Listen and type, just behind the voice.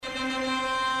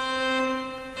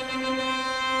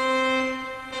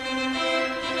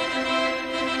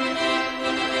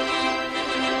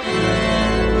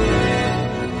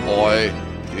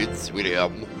Prince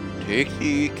William, take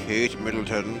thee, Kate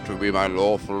Middleton, to be my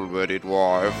lawful wedded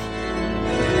wife.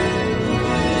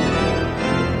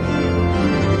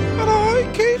 And I,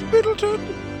 Kate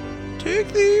Middleton,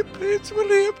 take thee, Prince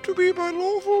William, to be my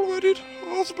lawful wedded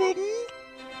husband.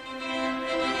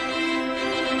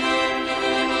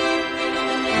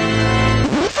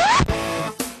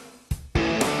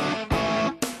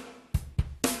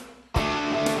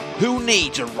 Who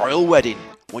needs a royal wedding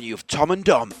when you have Tom and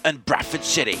Dom and Bradford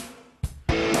City?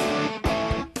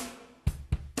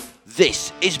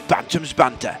 This is Bantam's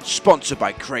Banter, sponsored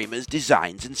by Kramer's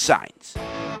Designs and Signs.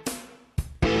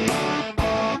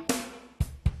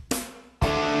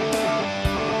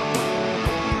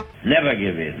 Never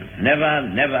give in. Never,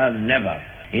 never, never.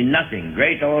 In nothing,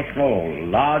 great or small,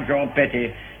 large or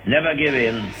petty, never give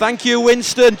in. Thank you,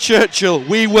 Winston Churchill.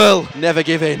 We will never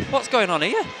give in. What's going on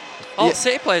here? All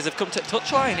City players have come to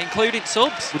touchline, including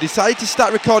subs. We decided to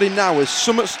start recording now as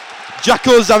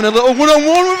Jacko's having a little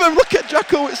one-on-one with him. Look at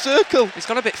Jacko at circle. He's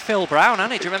gone a bit Phil Brown,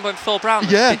 hasn't he? Do you remember when Phil Brown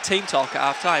did team talk at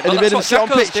half-time? Well, that's what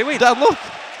Jacko's doing. Dad, look.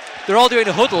 They're all doing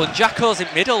a huddle and Jacko's in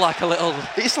middle like a little...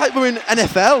 It's like we're in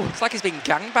NFL. It's like he's been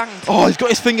gangbanged. Oh, he's got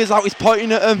his fingers out. He's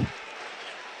pointing at him.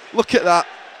 Look at that.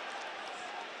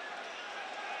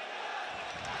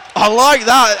 I like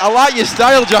that. I like your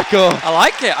style, Jacko. I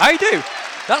like it. I do.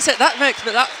 That's it. That makes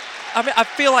me... I mean, I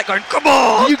feel like going, come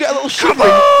on! You get a little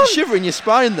shiver in your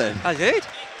spine then. I did.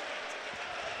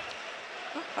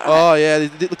 Oh, yeah.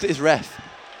 Look at his ref.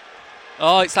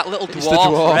 Oh, it's that little It's the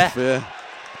dwarf ref. Yeah.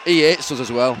 He hates us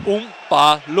as well.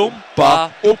 Oompa,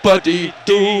 loompa,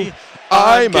 oompa-dee-dee.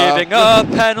 I'm giving a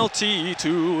penalty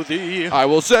to thee. I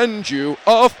will send you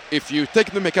off if you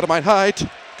take the mick out of my height,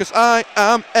 because I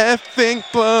am effing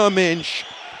Flemish.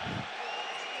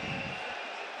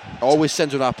 Always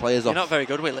sends our players off. You're not very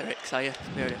good with lyrics, are you?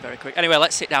 Very, very quick. Anyway,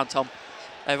 let's sit down, Tom.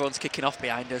 Everyone's kicking off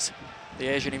behind us. The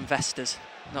Asian investors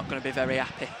not going to be very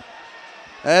happy.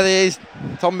 There he is.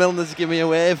 Tom Milner's giving me a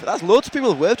wave. That's loads of people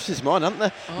have waved to us this morning, haven't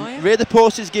they? Oh, yeah. Ray the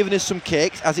Post is giving us some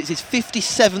cakes as it's his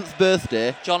 57th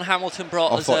birthday. John Hamilton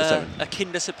brought us 47. a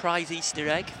Kinder Surprise Easter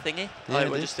egg thingy. Yeah,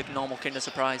 It was just a normal Kinder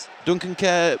Surprise. Duncan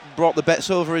Kerr brought the bets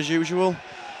over as usual.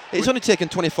 It's only taken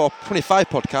 25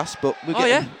 podcasts, but we're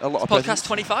getting a lot of Podcast presents.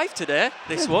 25 today,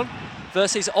 this one,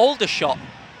 versus Aldershot,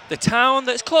 the town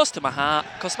that's close to my heart,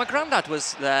 because my granddad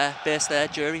was there, based there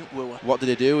during war. What did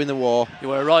he do in the war? He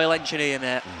were a Royal Engineer,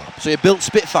 mate. So he built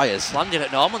Spitfires. Landed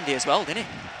at Normandy as well, didn't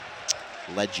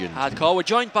he? Legend. Hardcore. We're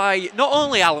joined by not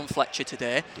only Alan Fletcher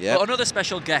today, Yep. but another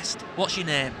special guest. What's your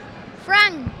name?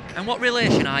 Frank. And what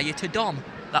relation are you to Dom?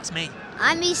 That's me.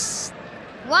 I'm his...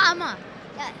 What am I?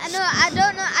 I know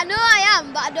I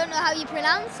am, but I don't know how you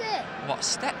pronounce it. What,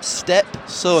 Steps?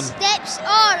 Stepson. Steps,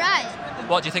 alright.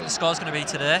 What do you think the score's going to be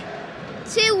today?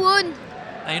 2-1.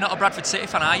 Now, you're not a Bradford City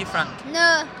fan, are you, Frank?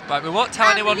 No. Right, we won't tell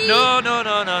anyone. No.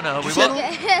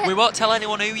 We won't tell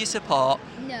anyone who you support.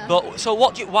 No. But so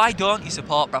why don't you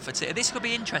support Bradford City? This could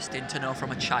be interesting to know from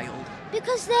a child.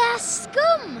 Because they are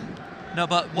scum. No,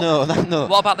 but No.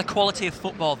 what about the quality of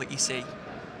football that you see?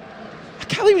 I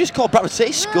can't believe you just called Bradford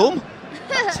City scum.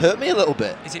 That's hurt me a little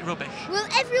bit. Is it rubbish? Well,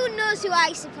 everyone knows who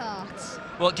I support.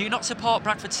 Well, do you not support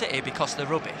Bradford City because they're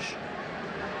rubbish?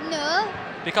 No.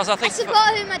 Because I I think...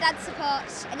 support who my dad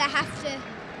supports, and I have to.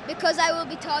 Because I will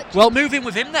be tortured. Well, move in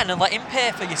with him then and let him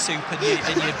pay for your soup and your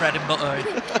bread and butter.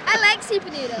 I like super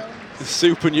noodles.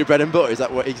 Soup and your bread and butter, is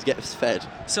that what he gets fed?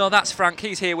 So that's Frank.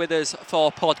 He's here with us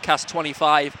for podcast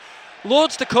 25.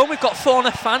 Loads to come. We've got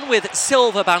Fauna Fan with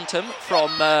Silver Bantam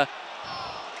from...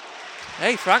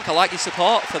 Hey, Frank, I like your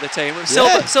support for the team.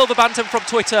 Silver Bantam from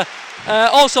Twitter.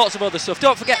 All sorts of other stuff.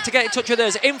 Don't forget to get in touch with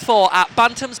us.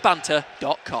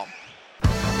 info@bantamsbanter.com.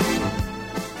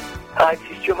 Hi,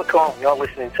 this is Joe McCall. You're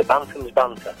listening to Bantam's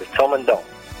Banter with Tom and Dom.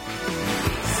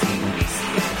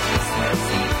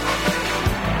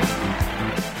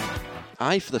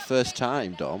 I, for the first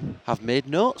time, Dom, have made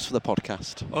notes for the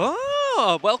podcast.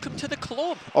 Oh, welcome to the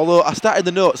club. Although I started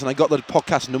the notes and I got the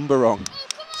podcast number wrong.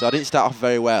 So I didn't start off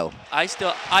very well. Hey,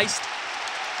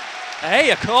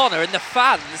 a corner and the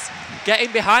fans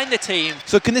getting behind the team.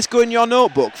 So can this go in your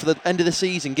notebook for the end of the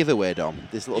season giveaway, Dom?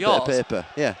 This little bit of paper.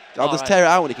 Yeah. I'll just tear it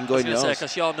out and it can go in yours.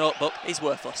 Because your notebook is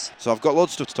worthless. So I've got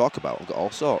loads of stuff to talk about. I've got all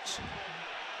sorts.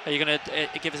 Are you going to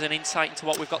give us an insight into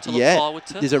what we've got to look forward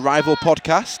to? There's a rival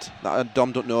podcast that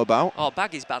Dom don't know about. Oh,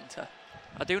 Baggy's Banter.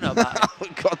 I do know about it. For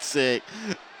God's sake.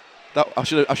 I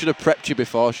should have prepped you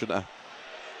before, shouldn't I?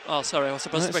 Oh, sorry. I was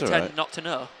supposed to pretend not to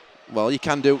know. Well, you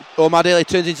can do. Omar Daly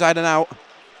turns inside and out,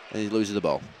 and he loses the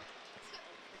ball.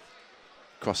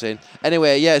 Cross in.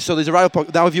 Anyway, yeah, so there's a rival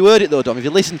podcast. Now, have you heard it, though, Dom? Have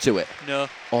you listened to it? No.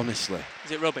 Honestly.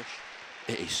 Is it rubbish?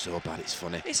 It is so bad, it's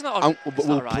funny. It's not. But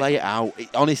we'll play it out. It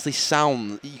honestly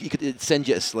sounds. It'd send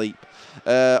you to sleep.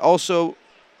 Also,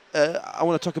 I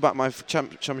want to talk about my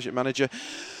championship manager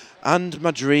and my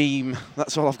dream.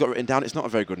 That's all I've got written down. It's not a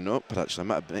very good note, but actually I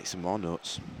might make some more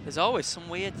notes. There's always some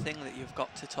weird thing that you've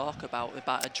got to talk about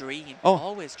a dream. Oh.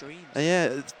 Always dreams.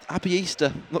 Yeah, Happy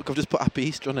Easter. Look, I've just put Happy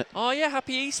Easter on it. Oh yeah,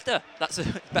 Happy Easter.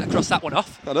 Better cross that one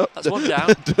off. I know. That's one down.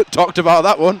 Talked about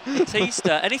that one. It's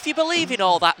Easter, and if you believe in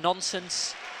all that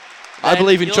nonsense, I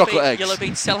believe in chocolate eggs. You'll have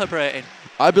been celebrating.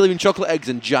 I believe in chocolate eggs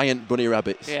and giant bunny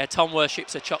rabbits. Yeah, Tom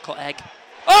worships a chocolate egg.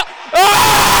 Oh!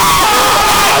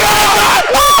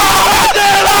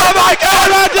 Oh my God!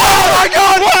 Oh my God! Oh my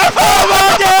God! Oh my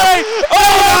God!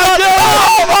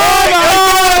 Oh my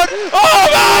God!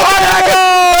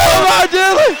 Oh my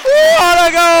Daly! What a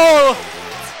goal!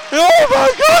 Oh my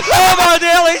God! Oh my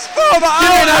Daly's from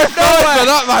Give me no credit for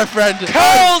that, my friend.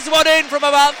 Curls one in from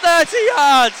about 30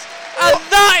 yards. And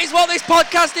that is what this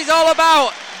podcast is all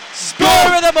about.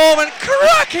 Spur of the moment,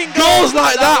 cracking Goals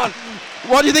like that. One.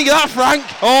 What do you think of that, Frank?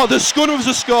 Oh, the Scunners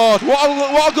have scored.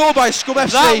 What a goal by Scum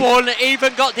FC. That one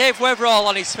even got Dave Weatherall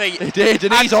on his feet. He did,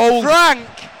 and he's old. Frank,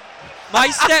 my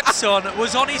stepson,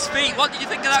 was on his feet. What did you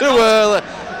think of that Too goal? early.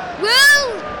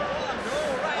 Well,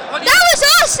 that was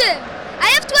awesome. I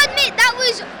have to admit, that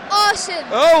was awesome.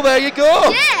 Oh, there you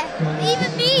go. Yeah,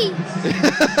 even me.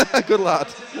 Good lad.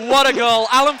 What a goal.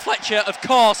 Alan Fletcher, of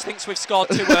course, thinks we've scored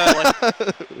too early.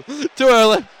 Too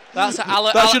early. That's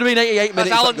Alan. That should have been 88 minutes.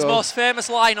 That's Alan's that goal. most famous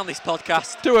line on this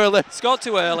podcast. Too early. Scored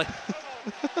too early.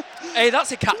 Hey,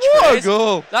 that's a catchphrase. What a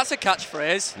goal. That's a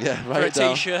catchphrase. Yeah, for write a it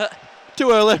down. t-shirt. Too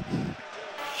early.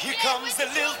 Here comes the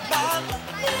little man.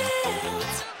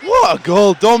 What a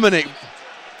goal, Dominic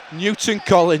Newton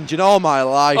Collins in all my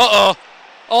life. Uh-oh.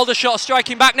 Aldershot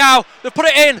striking back now. They've put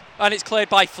it in. And it's cleared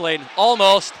by Flynn.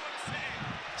 Almost.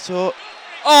 So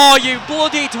Oh, you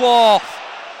bloody dwarf.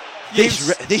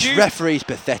 this referee's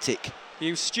pathetic.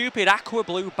 You stupid aqua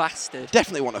blue bastard.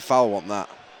 Definitely want a foul on that.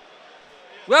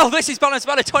 Well, this is Bonus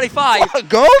Banner 25. What a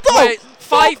goal, though. We're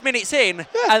 5 minutes in,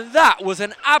 and that was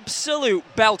an absolute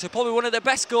belter. Probably one of the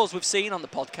best goals we've seen on the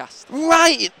podcast.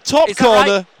 Right, top Is that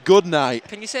corner. right? Good night.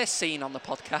 Can you say seen on the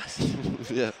podcast?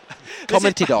 Yeah.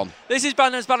 Commented on. This is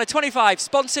Bonus Banner 25,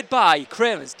 sponsored by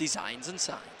Kramer's Designs and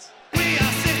Signs.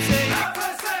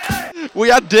 We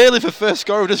had Daly for first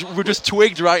score. We're just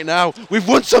twigged right now. We've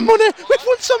won some money. We've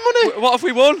won some money. What have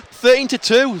we won?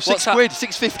 13-2. What's £6, that?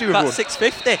 £6.50 we've About won.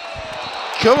 £6.50.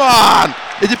 Come on.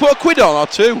 Did you put a quid on or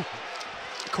two?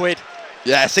 Quid.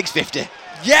 Yeah, £6.50.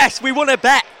 Yes, we won a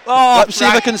bet. Oh, Let's see if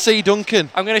I Frank. can see Duncan.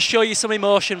 I'm going to show you some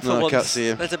emotion for No, I once. can't see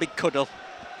him. There's a big cuddle.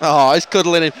 Oh, he's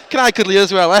cuddling him. Can I cuddle you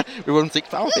as well, eh? We won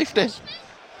 £6.50.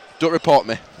 Don't report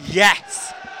me.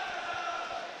 Yes.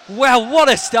 Well, what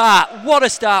a start. What a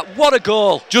start. What a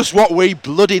goal. Just what we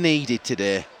bloody needed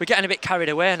today. We're getting a bit carried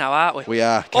away now, aren't we? We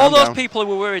are. All Calm those down. people who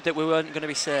were worried that we weren't going to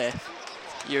be safe.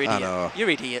 You're I idiot. know. You're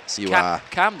idiots. You are.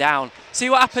 Calm down. See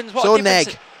what happens. So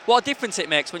neg. What a difference it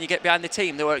makes when you get behind the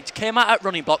team. They came out at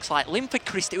running blocks like Linford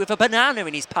Christie with a banana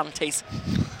in his panties.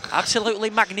 Absolutely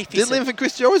magnificent. Didn't Linford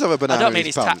Christie always have a banana in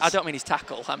his pants? I don't mean his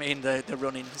tackle. I mean the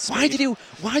running speed.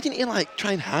 Why didn't he like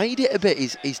try and hide it a bit?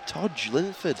 His Todge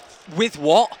Linford. With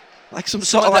what? Like some Something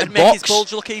sort of like that'd make his box.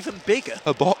 bulge look even bigger.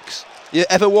 A box. You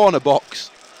ever worn a box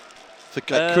for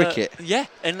cricket? Yeah,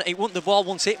 and the ball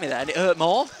once hit me there and it hurt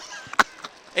more.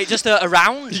 It just hurt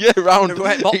around. Yeah, round. The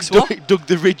wet box It dug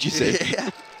the ridges in. Yeah.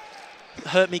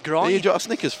 Hurt me groin. Are you got a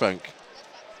Snickers, Frank?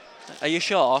 Are you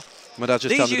sure? My dad just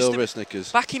These handed used to over a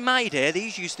Snickers. Back in my day,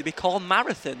 these used to be called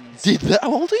marathons. Did that?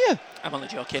 How old are you? I'm only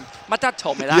joking. My dad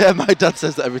told me that. Yeah, my dad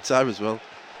says that every time as well.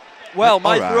 Well,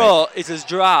 my Alright. throat is as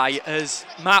dry as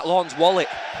Mark Lawn's wallet.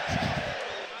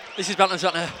 This is Bantam's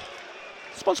Banter.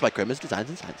 Sponsored by Kramer's Designs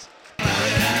and Signs.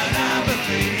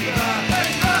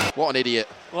 What an idiot.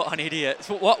 What an idiot.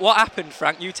 So what happened,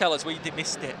 Frank? You tell us. We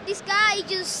missed it. This guy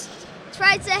just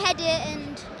tried to head it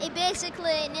and he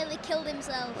basically nearly killed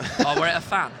himself. Oh, we're at a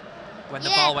fan when the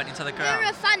ball went into the We're ground.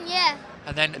 a fan, yeah.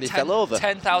 And then And he fell over.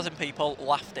 10,000 people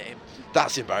laughed at him.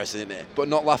 That's embarrassing, isn't it? But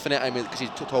not laughing at him because he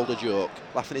told a joke.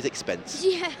 Laughing at his expense.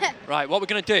 Yeah. Right, what we're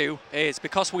going to do is,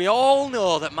 because we all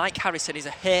know that Mike Harrison is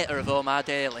a hater of Omar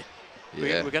Daly,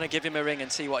 Yeah. we're going to give him a ring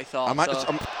and see what he thought. I might, So- just,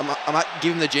 I might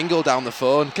give him the jingle down the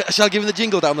phone. Shall I give him the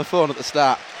jingle down the phone at the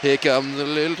start? Here comes the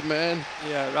little man.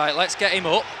 Yeah, right, let's get him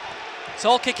up. It's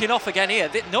all kicking off again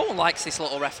here. No one likes this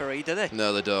little referee, do they?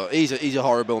 No, they don't. He's a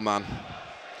horrible man.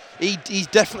 He's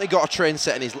definitely got a train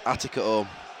set in his attic at home.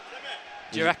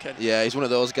 Do you reckon? Yeah, he's one of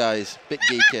those guys. Bit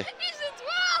geeky. He's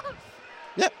a dwarf.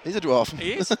 Yep, he's a dwarf.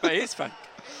 He is, he is, Frank.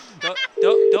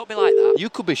 Don't be like that. You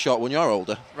could be shot when you're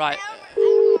older. Right, I'm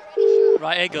already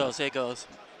Right, here goes.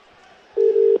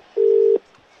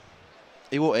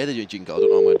 He won't hear the jingle. I don't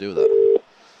know how I'm going to do that.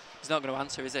 He's not going to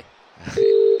answer, is he?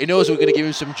 He knows we're going to give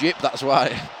him some jip, that's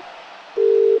why.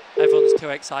 Everyone's too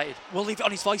excited. We'll leave it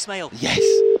on his voicemail. Yes.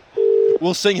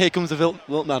 We'll sing Here Comes the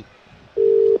Wilt Man.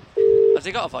 Has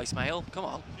he got a voicemail? Come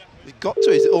on. He's got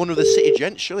to. He's the owner of the City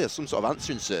Gent. Surely has some sort of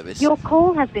answering service. Your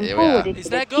call has been Here we are. forwarded Is to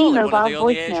their the goal one of the T-Mobile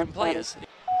only voicemail Asian service. players?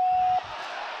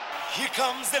 Here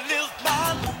comes the lilt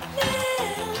man.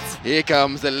 Here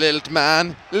comes the Lilt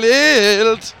Man.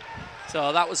 Lilt.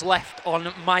 So that was left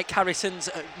on Mike Harrison's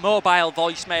mobile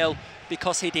voicemail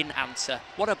because he didn't answer.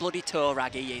 What a bloody toe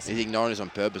rag he is. He's ignoring us on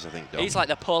purpose, I think, Dom. He's like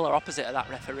the polar opposite of that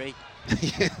referee.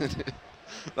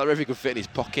 That referee could fit in his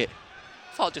pocket.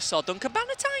 I thought I just saw Duncan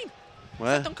Bannatyne.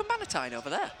 Where? Duncan Bannatyne over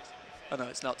there. Oh no,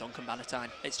 it's not Duncan Bannatyne.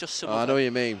 It's just some. Oh, I know what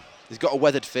you mean. He's got a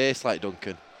weathered face like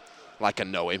Duncan. Like I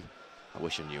know him. I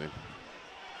wish I knew him.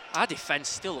 Our defence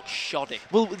still looks shoddy.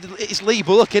 Well, it's Lee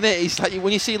Bullock, isn't it? It's like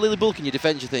when you see Lee Bullock in your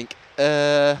defence, you think,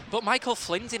 But Michael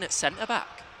Flynn's in at centre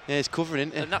back, yeah, he's covering,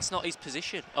 isn't he? and that's not his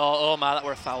position. Oh my, that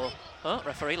were a foul. Oh,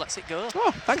 referee lets it go.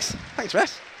 Oh, thanks. Thanks,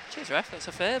 ref. Cheers, ref. That's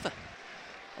a favour.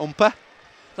 Umper.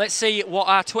 Let's see what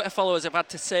our Twitter followers have had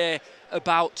to say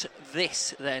about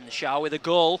this then, shall we? The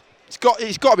goal. It's got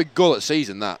to be goal at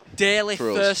season, that. Daly,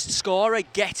 for us. first scorer,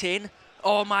 get in.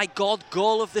 Oh my God,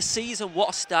 goal of the season. What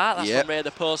a start. That's Yep. from Ray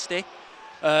the Postie.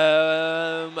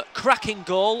 Cracking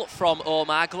goal from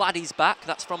Omar. Glad he's back.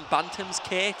 That's from Bantam's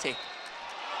Katie.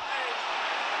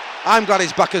 I'm glad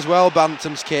he's back as well,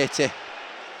 Bantam's Katie.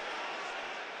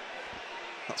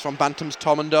 That's from Bantam's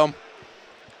Tom and Dom.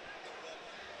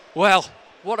 Well,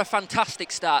 what a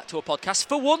fantastic start to a podcast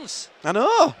for once. I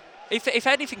know. If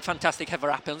anything fantastic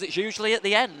ever happens, it's usually at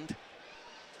the end.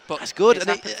 But That's good. it's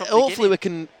And happened from the hopefully we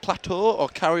beginning. can plateau or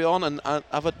carry on and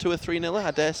have a 2 or 3-0,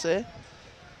 I dare say.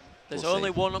 There's We'll only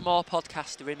see. one more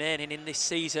podcast remaining in this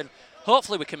season.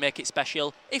 Hopefully we can make it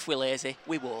special. If we're lazy,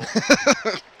 we won't.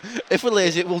 If we're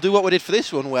lazy, we'll do what we did for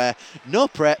this one, where no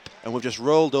prep, and we've just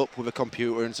rolled up with a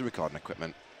computer and some recording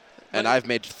equipment. And Well, I've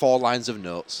made 4 lines of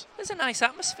notes. There's a nice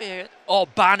atmosphere. Oh,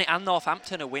 Barnet and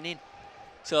Northampton are winning.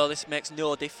 So this makes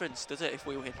no difference, does it, if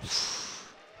we win?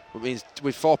 It means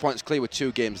with 4 points clear with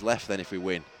 2 games left then if we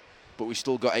win. But we've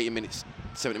still got 70 minutes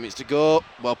to go.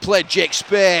 Well played, Jake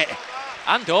Spate.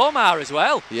 And Omar as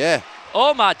well. Yeah.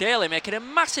 Omar Daly making a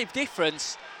massive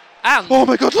difference. And Oh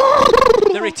my God.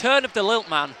 the return of the Lilt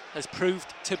Man has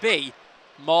proved to be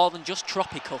more than just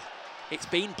tropical. It's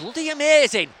been bloody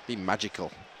amazing. Be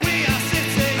magical.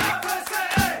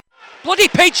 Bloody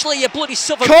Peachley, you bloody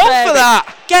Southern Call baby. for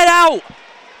that. Get out.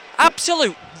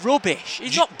 Absolute rubbish.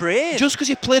 He's not brave. Just because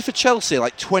he played for Chelsea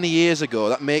like 20 years ago,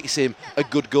 that makes him a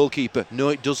good goalkeeper. No,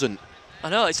 it doesn't. I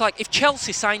know, it's like if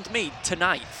Chelsea signed me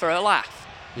tonight for a laugh,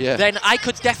 Yeah. then I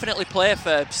could definitely play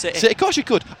for City. So, of course you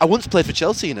could. I once played for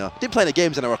Chelsea, you know. Didn't play any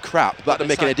games and I were crap, but that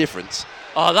didn't it's make any like- difference.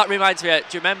 Oh, that reminds me,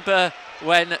 do you remember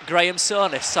when Graham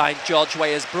Souness signed George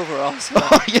Weah's brother also?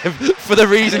 Oh, yeah, for the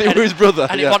reason he was his brother.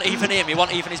 And yeah. it wasn't even him, it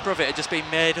wasn't even his brother, it had just been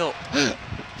made up.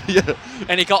 Yeah.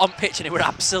 And he got on pitch and he were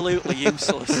absolutely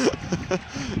useless.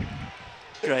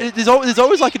 Great. There's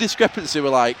always like a discrepancy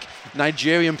with like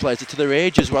Nigerian players to their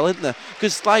age as well, isn't there?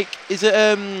 Because like, is it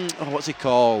what's he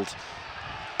called?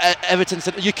 Everton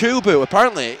said Yakubu.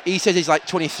 Apparently, he says he's like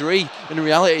 23, and in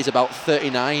reality, he's about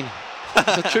 39.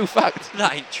 It's a true fact.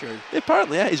 That ain't true.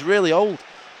 Apparently, yeah, he's really old.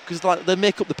 Because like they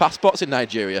make up the passports in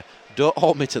Nigeria. Don't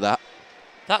hold me to that.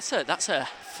 That's a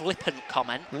flippant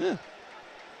comment. Yeah.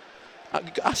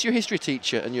 Ask your history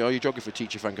teacher and your geography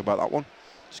teacher, Frank, about that one.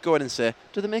 Just go in and say,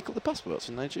 do they make up the passports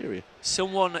in Nigeria?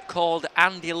 Someone called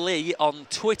Andy Lee on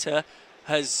Twitter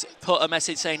has put a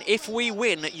message saying, if we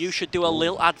win, you should do a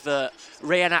little advert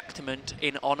reenactment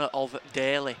in honour of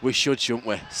Daly. We should, shouldn't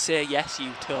we? Say yes,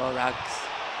 you toe rags.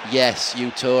 Yes,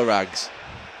 you toe rags.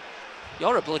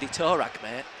 You're a bloody toe rag,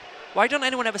 mate. Why don't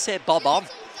anyone ever say bob on?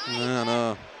 No,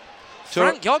 no.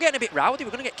 Frank, you're getting a bit rowdy.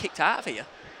 We're going to get kicked out of here.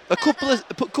 A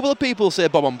couple of people say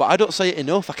bob on, but I don't say it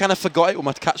enough. I kind of forgot it with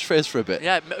my catchphrase for a bit.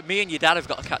 Yeah, me and your dad have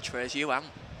got a catchphrase. You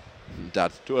haven't.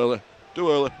 Dad, too early. Too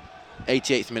early.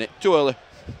 88th minute. Too early.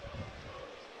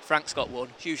 Frank's got one.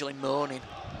 It's usually moaning.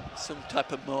 Some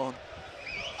type of moan.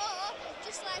 Oh,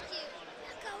 just like you.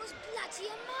 That was bloody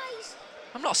amazing.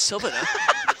 I'm not a southerner.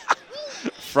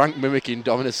 Frank mimicking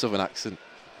Domina's southern accent.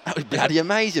 That was bloody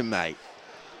amazing, mate.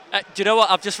 Do you know what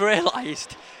I've just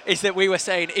realised? Is that we were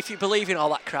saying, if you believe in all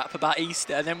that crap about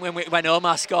Easter, and then when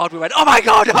Omar scored, we went, oh my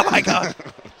God, oh my God.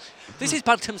 This is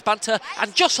Bantam's Banter,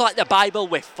 and just like the Bible,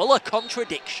 we're full of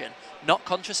contradiction, not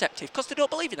contraceptive, because they don't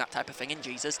believe in that type of thing in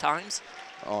Jesus' times.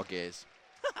 Oh, gays.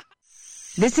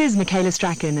 This is Michaela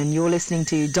Strachan, and you're listening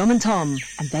to Dom and Tom,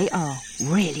 and they are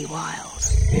really wild.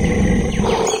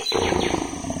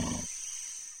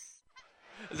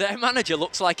 Their manager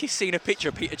looks like he's seen a picture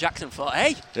of Peter Jackson and thought,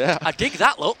 hey, Yeah. I dig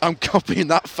that look. I'm copying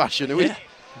that fashion. Yeah.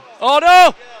 Oh,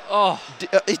 no! Oh,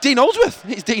 It's Dean Holdsworth.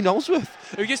 It's Dean Holdsworth.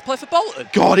 who used to play for Bolton?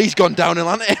 God, he's gone down in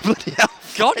Atlanta. Bloody hell.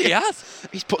 God, he has.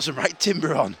 He's put some right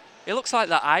timber on. He looks like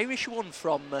that Irish one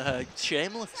from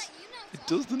Shameless. It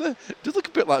does, doesn't it? It does look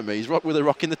a bit like me. He's with a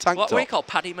rock in the tank What top. we call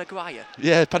Paddy Maguire.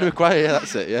 Yeah, Paddy McGuire. Yeah,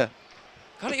 that's it. Yeah.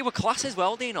 God, he were class as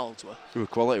well, Dean Holdsworth. He was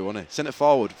quality, wasn't he? Centre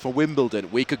forward for Wimbledon.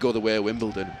 We could go the way of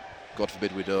Wimbledon. God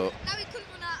forbid we don't. Now we could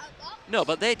run out of box. No,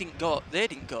 but they didn't go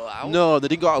out. No, they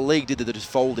didn't go out of league, did they? They just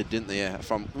folded, didn't they? Yeah,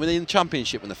 were they in the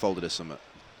Championship when they folded or something?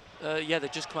 Yeah, they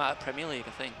just come out of Premier League,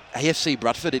 I think. AFC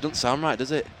Bradford. It doesn't sound right,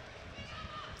 does it?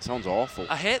 Sounds awful.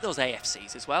 I hate those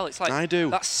AFCs as well. It's like I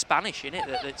do. That's Spanish, isn't it?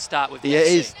 That start with the Yeah, it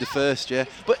FC. is the first. Yeah,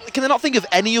 but can they not think of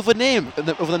any other name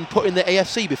other than putting the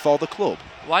AFC before the club?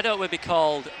 Why don't we be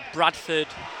called Bradford?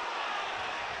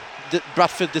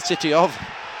 Bradford, the city of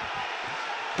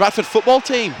Bradford football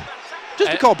team.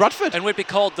 Just be called Bradford. And we'd be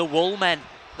called the Woolmen.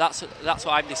 That's what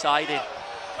I'm deciding.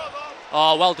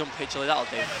 Oh, well done, Pidgley. That'll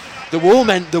do. The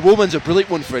Woolmen. The Woolmen's a brilliant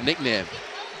one for a nickname.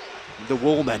 The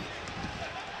Woolmen.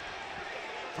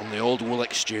 From the old wool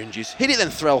exchanges. Hit it then,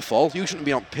 Threlfall. You shouldn't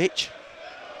be on pitch.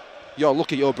 You're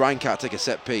lucky your Brian can't take a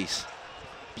set piece.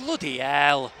 Bloody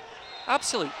hell.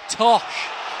 Absolute tosh.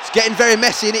 It's getting very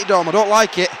messy, innit, Dom? I don't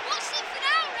like it. What's it for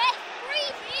now,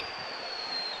 ref? Breathing.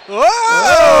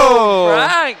 Oh!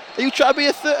 Frank! Are you trying to be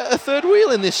a third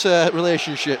wheel in this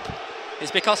relationship?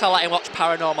 It's because I let him watch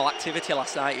Paranormal Activity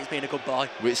last night. He's been a good boy.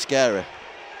 It's scary.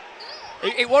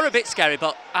 It were a bit scary,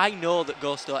 but I know that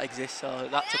ghosts don't exist, so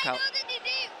that took out.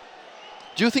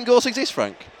 Do you think ghosts exist,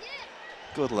 Frank? Yeah.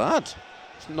 Good lad.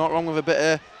 It's not wrong with a bit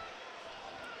of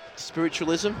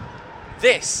spiritualism.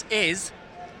 This is...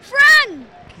 Frank!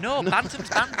 No, Bantam's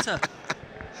Banter.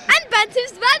 And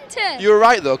Bantam's Banter. You were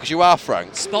right, though, because you are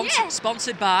Frank. Yeah.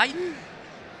 Sponsored by...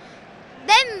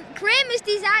 Them Kramer's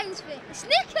designs for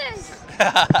Snickers.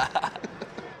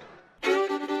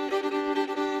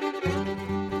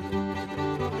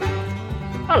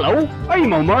 Hello,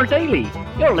 I'm Omar Daly.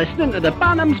 You're listening to the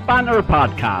Bantam's Banter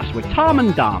podcast with Tom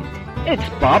and Dom. It's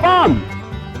Bob on.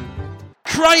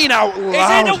 Crying out Is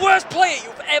loud. he the worst player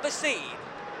you've ever seen?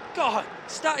 God,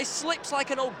 he slips like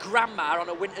an old grandma on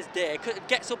a winter's day,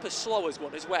 gets up as slow as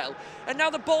one as well. And now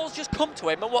the ball's just come to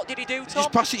him, and what did he do, Tom?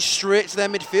 Just pass it straight to their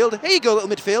midfielder. Here you go, little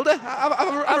midfielder. Have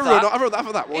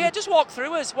that one. Yeah, just walk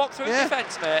through us. Walk through the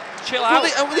defence, mate. Chill Well,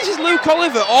 out. this is Luke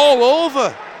Oliver all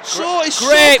over.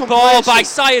 Great ball by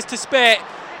Sayers to Spate.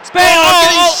 Spate!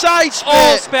 Get inside, Spate.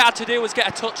 All Spate had to do was get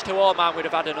a touch to our man. We'd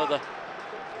have had another.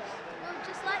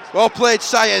 Well played,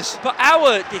 Sayers. But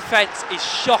our defence is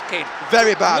shocking.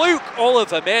 Very bad. Luke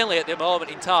Oliver mainly at the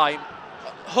moment in time.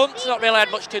 Hunt's not really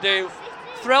had much to do.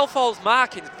 Threlfall's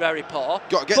marking's very poor.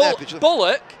 Got to get there, Pidgley.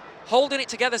 Bullock holding it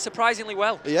together surprisingly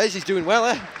well. He is, he's doing well,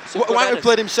 eh? Some Why good haven't we headers.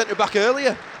 played him centre back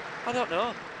earlier? I don't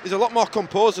know. He's a lot more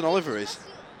composed than Oliver is.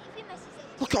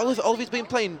 Look at Oliver. Oliver's been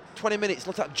playing 20 minutes.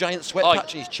 Look at that giant sweat Oi.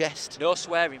 patch in his chest. No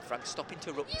swearing, Frank. Stop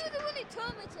interrupting. You're the one who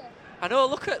told me to. I know.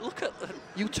 Look at.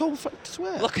 You told Frank to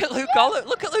swear. Look at Luke Oliver.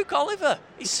 Look at Luke Oliver.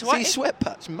 He's See sweating. his sweat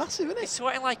patch, massive, isn't He's it?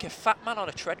 sweating like a fat man on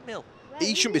a treadmill.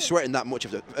 He shouldn't be sweating that much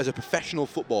as a professional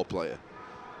football player.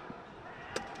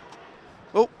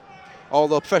 Oh,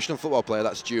 although professional football player,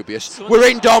 that's dubious. We're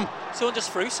in, Dom. Someone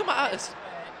just threw some at us.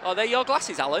 Oh, they're your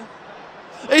glasses, Alan.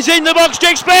 He's in the box,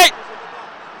 Jake Spate.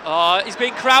 Oh, he's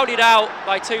been crowded out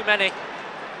by too many.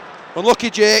 Unlucky,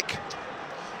 Jake.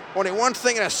 Only one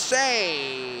thing to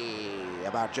say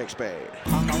about Jake Spade.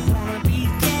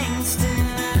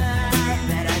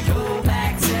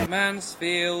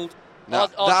 Mansfield. No,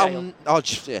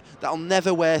 Jail. that'll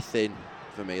never wear thin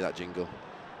for me, that jingle.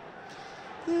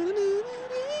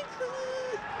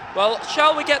 Well,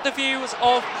 shall we get the views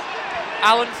of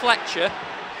Alan Fletcher?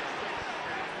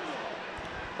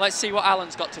 Let's see what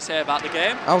Alan's got to say about the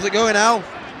game. How's it going, Al?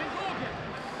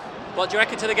 What do you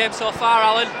reckon to the game so far,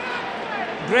 Alan?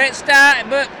 Great start,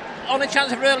 but only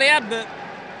chance I've really had, but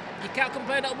you can't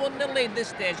compare that 1-0 lead this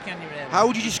stage, can you really? How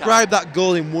would you describe that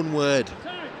goal in one word?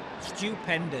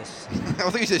 Stupendous. I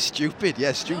think you said stupid.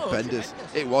 Yeah, stupendous.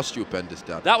 It was stupendous,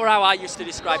 Dad. That were how I used to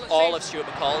describe all of Stuart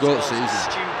McCall's Goal goals. season.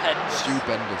 Stupendous.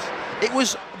 Stupendous. It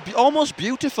was almost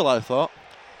beautiful, I thought.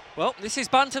 Well, this is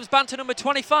Bantam's Banter number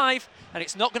 25, and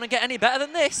it's not going to get any better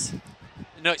than this.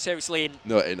 No, seriously,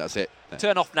 No, it ain't, that's it.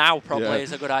 turn off now probably Yeah.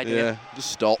 is a good idea. Yeah,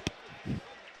 just stop.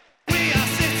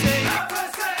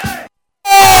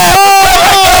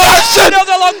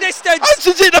 Another long distance!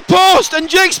 Anson's in the post! post, and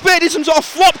Jake Spade did some sort of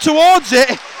flop towards it.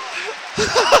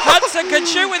 Hansen can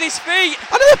shoot with his feet.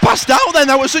 I never passed out then.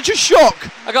 That was such a shock.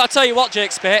 I got to tell you what,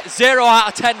 Jake Spade, 0 out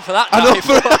of 10 for that. I know.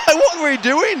 dive. What were he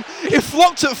doing? He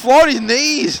flopped at floor on his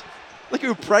knees. Like he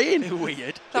was praying.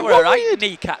 Weird. That It were a was right weird.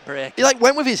 kneecap break. He like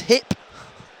went with his hip.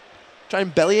 Try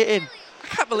and belly it in. I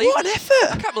can't believe. What an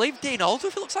effort. I can't believe Dean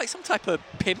Aldworth looks like some type of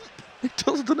pimp. It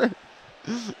does, doesn't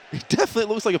it? He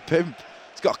definitely looks like a pimp.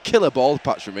 He's got a killer bald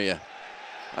patch from here.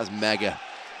 That's mega.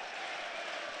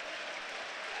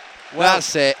 Well,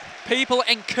 That's it. People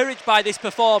encouraged by this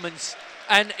performance,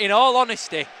 and in all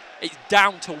honesty, it's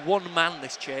down to one man,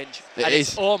 this change. It and is.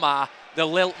 It's Omar, the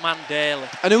lilt man Daly.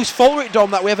 And whose fault were it,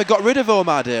 Dom, that we ever got rid of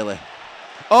Omar Daly?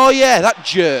 Oh yeah, that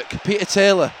jerk, Peter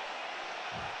Taylor.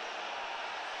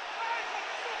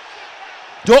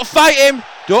 Don't fight him!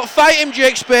 Don't fight him,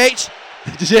 Jake Spates!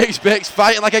 Jake Spates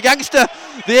fighting like a gangster.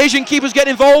 The Asian keeper's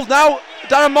getting involved now.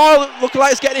 Darren Moore looking like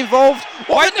he's getting involved.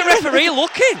 Why isn't the referee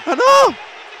looking? I know.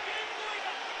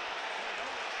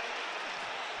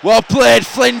 Well played,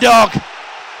 Flynn Dog.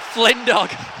 Flynn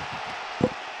Dog.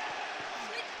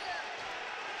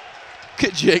 Look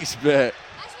at Jake Spates.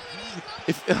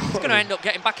 He's going to end up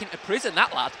getting back into prison,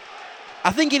 that lad.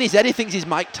 I think in his head he thinks he's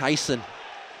Mike Tyson.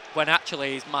 When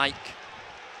actually he's Mike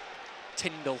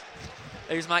Tyndall.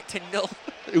 Who's Mike Tyndall?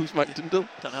 Who's Mike Tyndall?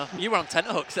 Don't know. You were on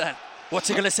tenterhooks then. What's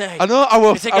he going to say? I know.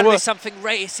 Is it going to be something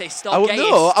racist or gayist?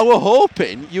 No, I were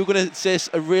hoping you were going to say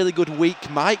a really good weak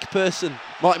Mike person.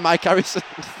 Like Mike Harrison.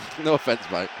 No offence,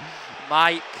 Mike.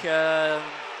 Mike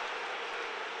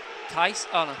Tice?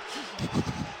 Oh, no.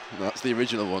 No, that's the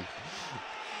original one.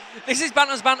 This is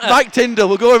Bantam's Banter. Mike Tyndall.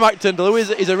 We'll go with Mike Tyndall. Who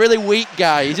is? He's a really weak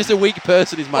guy. He's just a weak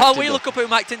person, is Mike While Tyndall. we look up who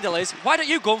Mike Tyndall is, why don't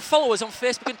you go and follow us on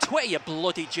Facebook and Twitter, you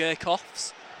bloody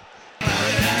jerk-offs?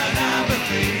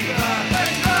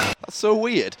 That's so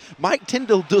weird. Mike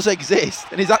Tyndall does exist,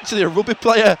 and he's actually a rugby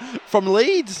player from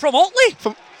Leeds. From Otley?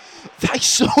 That's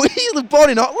so weird. He was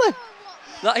born in Otley.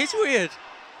 That is weird.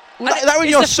 That when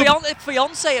he's you're the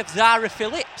fiance of Zara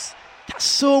Phillips. That's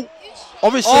so...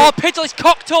 Obviously... Oh, Pidley's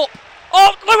cocked up.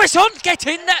 Oh, Lewis Hunt, get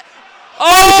in there.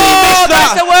 Obviously he missed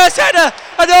that's that. the worst header.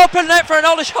 An open net for an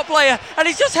Aldershot player, and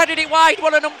he's just headed it wide.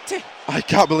 What an umpty. I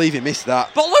can't believe he missed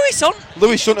that. But Lewis Hunt,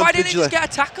 and why didn't he Pidgley. just get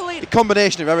a tackle in? A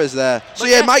combination of errors there. So But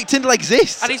yeah, yeah. Mike Tyndall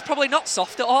exists. And he's probably not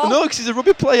soft at all. No, because he's a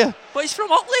rugby player. But he's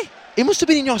from Otley. He must have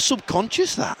been in your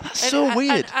subconscious, that. That's so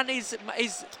weird. And he's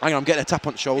Hang on, I'm getting a tap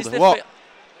on the shoulder. the What?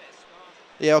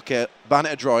 Yeah, okay.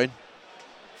 Barnett are drawing.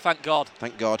 Thank God.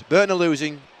 Thank God. Burton are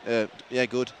losing. Yeah,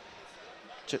 good.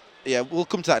 Yeah, we'll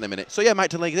come to that in a minute. So yeah,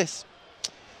 Mike Tyndall exists.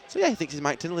 So yeah, he thinks he's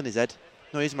Mike Tyndall in his head.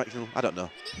 No, he's Mike Tyndall. I don't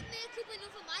know.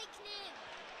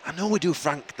 I know we do,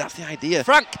 Frank. That's the idea.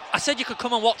 Frank, I said you could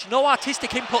come and watch. No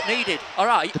artistic input needed. All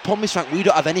right. The problem is, Frank, we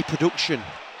don't have any production.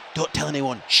 Don't tell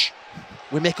anyone. Shh.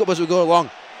 We make up as we go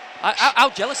along. How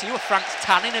jealous are you of Frank's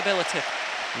tanning ability?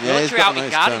 Yeah, We were he's literally got out a in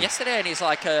nice garden tan. yesterday, and he's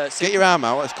like, Get your arm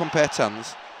out. Let's compare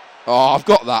tans. Oh, I've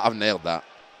got that. I've nailed that.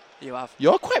 You have.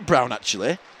 You're quite brown, actually.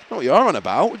 I don't know what you're on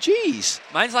about. Jeez.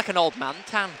 Mine's like an old man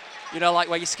tan. You know, like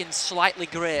where your skin's slightly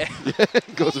grey.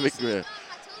 It goes a bit grey.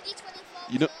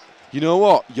 You know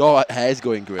what? Your hair's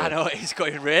going grey. I know, it's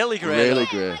going really grey. Really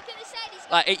though. grey.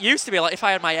 Like, it used to be like if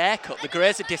I had my hair cut, the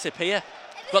greys would disappear.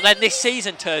 But then this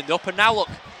season turned up, and now look,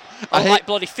 I'm like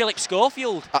bloody Philip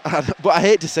Schofield. But I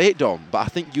hate to say it, Dom. But I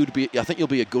think you'll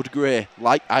be a good grey,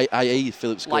 like I.e.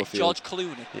 Philip Schofield. Like George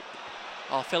Clooney.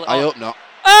 Or Philip. I hope not.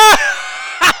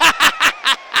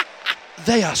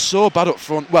 They are so bad up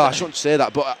front. Well, I shouldn't say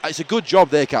that, but it's a good job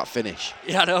they can't finish.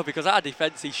 Yeah, I know, because our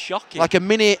defence is shocking. Like a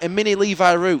mini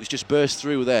Levi Roots just burst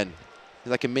through then.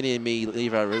 It's like a mini me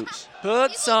Levi Roots.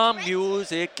 Put some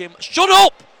music in. Shut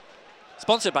up!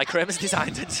 Sponsored by Kramer's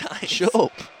Designs and Designs. Shut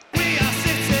up.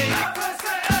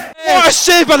 What a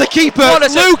save by the keeper,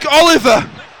 Luke Oliver.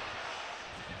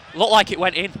 Looked like it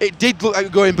went in. It did look like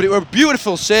it going, but it was a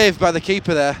beautiful save by the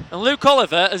keeper there. And Luke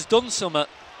Oliver has done something.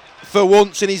 For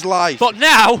once in his life. But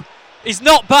now, he's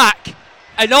not back.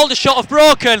 And Aldershot have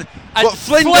broken. And But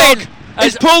Flynn Flynn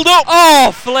He's pulled up.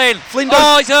 Oh, Flynn. Flynn Dog.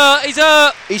 Oh, he's hurt. He's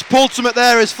hurt. He's pulled something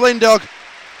there as Flynn Dog.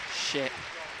 Shit.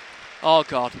 Oh,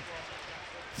 God.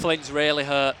 Flynn's really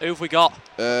hurt. Who have we got?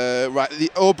 Right,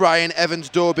 the O'Brien, Evans,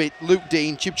 Dobie, Luke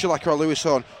Dean, Chib Chilaka or Lewis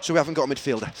Horn. So we haven't got a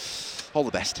midfielder. All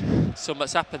the best.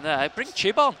 Something's happened there. Bring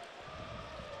Chib on.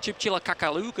 Chib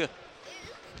Chilakakaluga.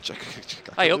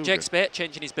 Hey, up Jake Spate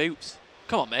changing his boots.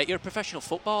 Come on, mate. You're a professional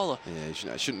footballer. Yeah,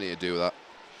 you shouldn't need to do that.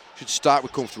 Should start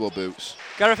with comfortable boots.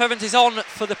 Gareth Evans is on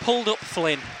for the pulled-up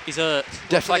Flynn. He's hurt.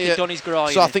 Definitely. Looks like he's done his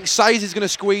groin. So I think Size is going to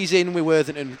squeeze in with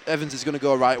Worthington. Evans is going to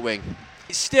go right wing.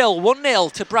 It's still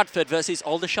 1-0 to Bradford versus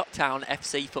Aldershot Town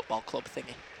FC Football Club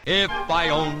thingy. If I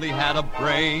only had a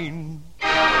brain.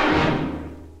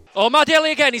 Oh,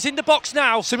 Mardelli again. He's in the box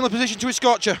now. Similar position to his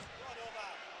Scorcher.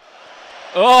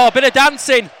 Oh, a bit of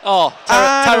dancing. Oh,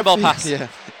 terrible pass. Yeah.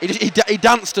 He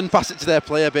danced and passed it to their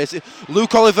player, basically.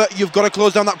 Luke Oliver, you've got to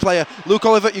close down that player. Luke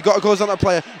Oliver, you've got to close down that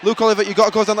player. Luke Oliver, you've got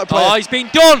to close down that player. Oh, he's been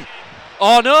done.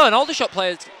 Oh, no, and Aldershot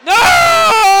players. No!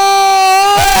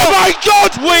 Oh, my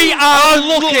God! We are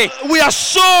lucky. We are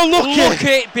so lucky.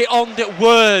 Lucky beyond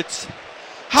words.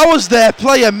 How has their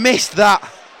player missed that?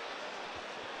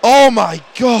 Oh, my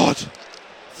God.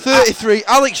 33,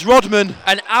 Alex Rodman.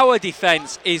 And our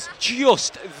defence is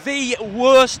just the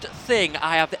worst thing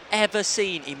I have ever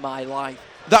seen in my life.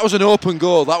 That was an open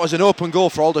goal. That was an open goal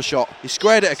for Aldershot. He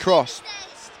squared it across.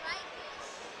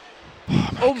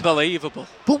 Unbelievable.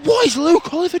 But what is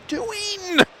Luke Oliver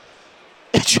doing?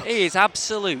 He is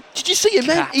absolute. Did you see him,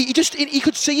 man? He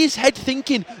could see his head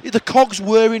thinking, the cogs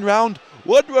whirring round.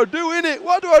 What do I do in it?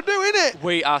 What do I do in it?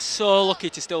 We are so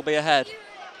lucky to still be ahead.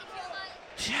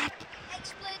 Yep.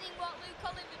 Explaining what Luke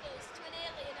Oliver does to an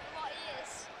alien and what he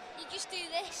is. You just do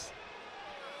this.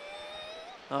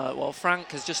 Well,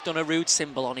 Frank has just done a rude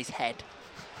symbol on his head,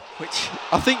 which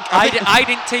I think I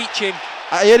didn't teach him.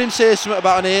 I heard him say something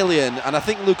about an alien, and I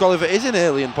think Luke Oliver is an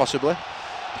alien, possibly,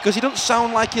 because he doesn't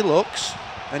sound like he looks,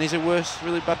 and he's a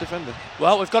really bad defender.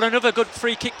 Well, we've got another good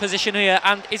free kick position here,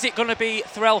 and is it going to be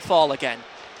Threlfall again?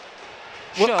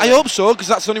 Well, I hope so, because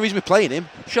that's the only reason we're playing him.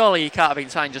 Surely he can't have been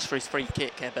signed just for his free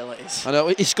kick abilities. I know,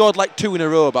 he scored like 2 in a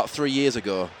row about 3 years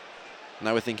ago.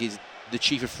 Now we think he's the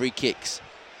chief of free kicks.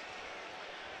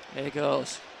 Here he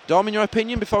goes. Dom, in your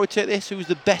opinion, before we take this, who's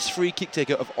the best free kick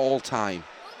taker of all time?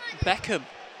 Beckham.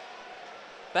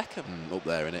 Up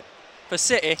there, innit? For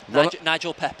City,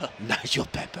 Nigel Pepper. Nigel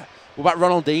Pepper. What about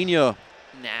Ronaldinho?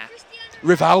 Nah.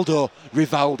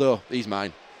 Rivaldo. He's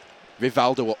mine.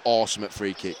 Rivaldo were awesome at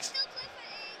free kicks.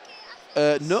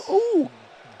 No. Ooh,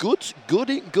 good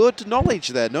knowledge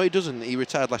there. No, he doesn't. He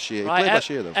retired last year. He played last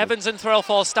year, though. Evans and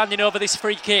Threlfall standing over this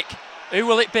free kick. Who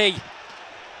will it be?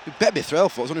 It better be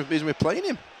Threlfall. That's the only reason we're playing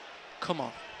him. Come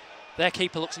on. Their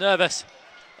keeper looks nervous.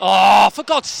 Oh, for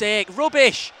God's sake,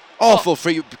 rubbish. Awful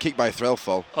free kick by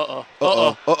Threlfall.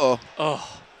 Uh-oh.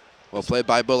 Well played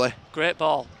by Bully. Great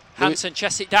ball. Hansen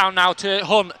chests it down now to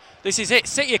Hunt. This is it.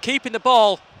 City are keeping the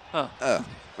ball. And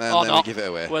then we give it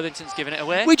away. Worthington's giving it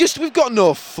away. We've got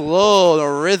no flow,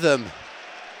 no rhythm.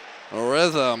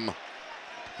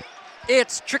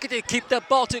 It's tricky to keep the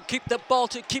ball,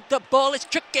 It's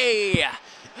tricky.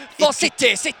 For City.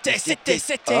 It's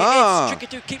tricky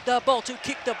to keep the ball,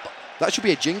 That should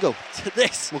be a jingle. To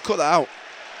this. We'll cut that out.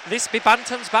 This be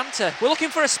Bantam's Banter. We're looking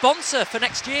for a sponsor for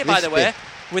next year, by the way.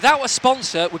 Without a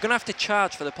sponsor, we're going to have to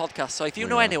charge for the podcast. So if you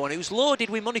know anyone who's loaded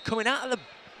with money coming out of the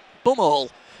bumhole,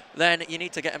 then you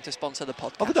need to get them to sponsor the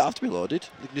podcast. Oh, they don't have to be loaded.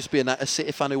 They can just be a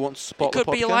City fan who wants to support the podcast. It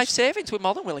could be a life savings. We're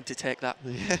more than willing to take that.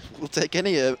 Yeah, we'll take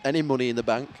any money in the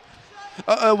bank.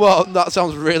 Well, that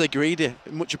sounds really greedy.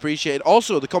 Much appreciated.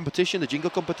 Also, the competition, the jingle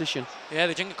competition. Yeah,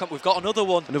 the jingle we've got another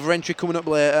one. Another entry coming up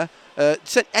later.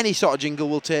 Any sort of jingle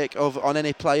we'll take on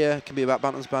any player. It can be about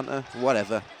Bantam's Banter,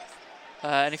 whatever.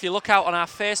 And if you look out on our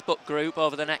Facebook group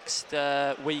over the next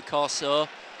week or so,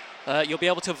 you'll be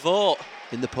able to vote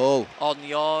in the poll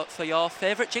for your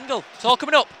favourite jingle. It's all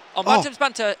coming up on Bantam's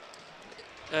Banter.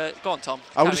 Go on, Tom.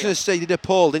 I was just going to say, you did a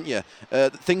poll, didn't you?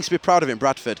 Things to be proud of in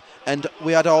Bradford. And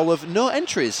we had all of no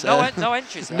entries. No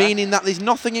entries. Meaning that there's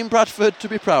nothing in Bradford to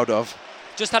be proud of.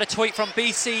 Just had a tweet from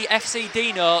BC FC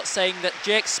Dino saying that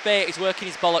Jake Spate is working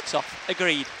his bollocks off.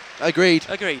 Agreed.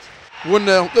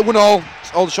 1-0. They won all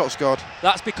the shots scored.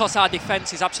 That's because our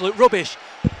defence is absolute rubbish.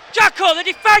 Jacko, the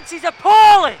defence is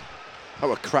appalling! That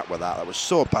was crap with that. That was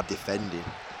so bad defending.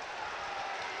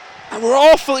 And we're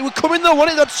awful. We're coming though,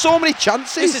 wasn't it? They had so many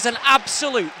chances. This is an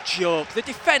absolute joke. The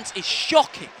defence is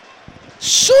shocking.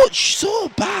 So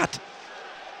bad.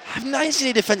 I've not seen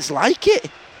a defence like it.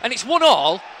 And it's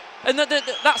 1-1, and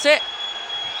that's it.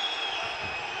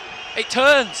 It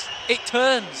turns.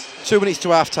 2 minutes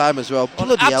to half time as well.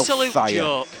 Bloody absolute hellfire.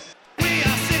 Joke.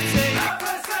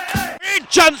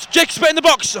 Chance, Jake Spate in the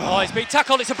box. Oh, he's been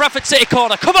tackled. It's a Bradford City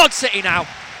corner. Come on, City now.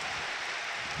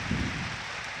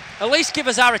 At least give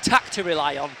us our attack to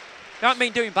rely on. We haven't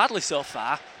been doing badly so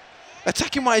far.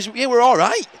 Attacking wise, yeah, we're all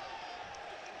right.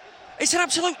 It's an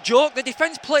absolute joke. The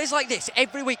defence plays like this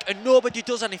every week and nobody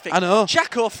does anything. I know.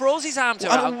 Jacko throws his arms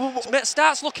around,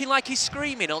 starts looking like he's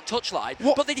screaming on touchline,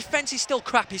 but the defence is still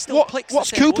crap. He still plicks.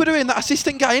 What's Cooper doing? That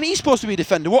assistant guy, and he's supposed to be a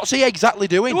defender. What's he exactly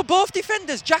doing? They were both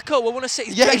defenders. Jacko were one of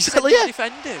City's exactly,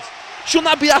 defenders. Shouldn't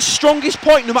that be our strongest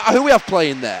point, no matter who we have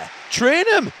playing there? Train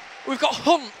him. We've got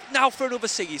Hunt now for another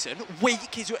season.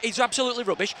 Weak, he's absolutely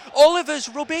rubbish. Oliver's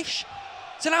rubbish.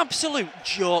 It's an absolute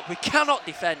joke. We cannot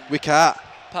defend. We can't.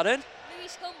 Pardon?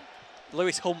 Lewis Hump.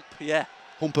 Lewis Hump, yeah.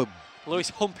 Humper. Lewis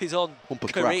Hump is on Humper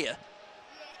career. crap.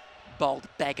 Bald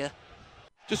beggar.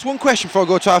 Just one question before I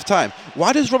go to half time.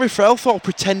 Why does Robbie Threlfall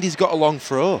pretend he's got a long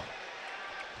throw?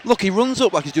 Look, he runs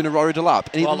up like he's doing a Rory Delap,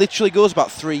 and he literally goes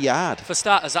about 3 yards. For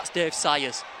starters, that's Dave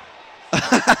Sayers.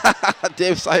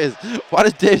 Dave Sayers. Why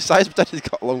does Dave Sayers pretend he's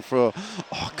got a long throw?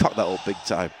 Oh, cock that up big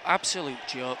time. Absolute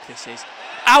joke this is.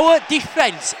 Our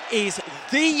defence is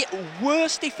the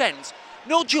worst defence.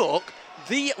 No joke,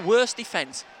 the worst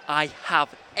defence I have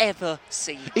ever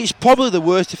seen. It's probably the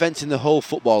worst defence in the whole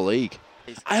Football League.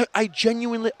 I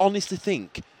genuinely, honestly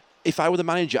think if I were the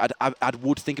manager, I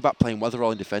would think about playing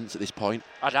Weatherall in defence at this point.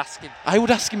 I'd ask him. I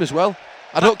would ask him as well.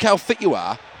 I don't care how fit you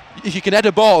are. If you can head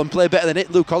a ball and play better than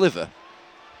it, Luke Oliver.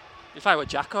 If I were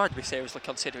Jacko, I'd be seriously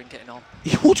considering getting on.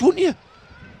 You would, wouldn't you?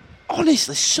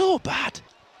 Honestly, so bad.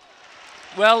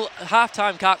 Well,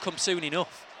 half-time can't come soon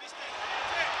enough.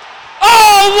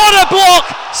 Oh, what a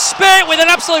block! Spate with an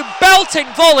absolute belting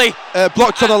volley.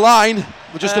 Blocked on the line.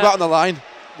 We're just about on the line.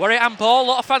 Were it handball? A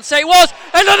lot of fans say it was.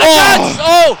 Another chance!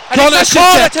 Oh, and it's a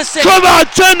corner to City. Come on,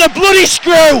 turn the bloody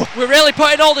screw! We're really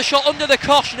putting all the shot under the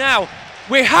cosh now.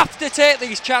 We have to take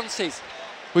these chances.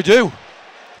 We do.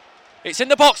 It's in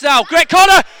the box now. Great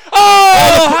corner.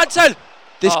 Oh, Hansen.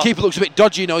 This keeper looks a bit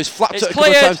dodgy, you know. He's flapped it a couple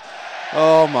cleared. of times.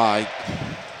 Oh, my.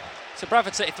 So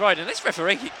Bradford City throwing in. This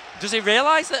referee, does he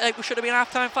realise that we should have been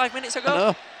half-time 5 minutes ago?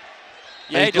 No.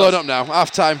 Yeah, he's blown up now.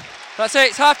 Half-time. That's it.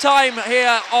 It's half-time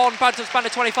here on Bantam's Banter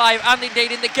 25 and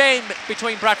indeed in the game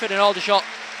between Bradford and Aldershot.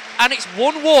 And it's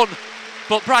 1-1,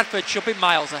 but Bradford should be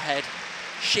miles ahead.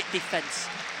 Shit defence.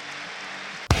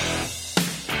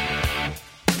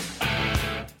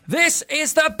 This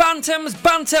is the Bantam's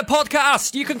Banter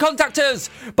podcast. You can contact us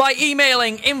by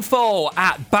emailing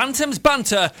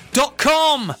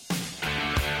info@bantamsbanter.com.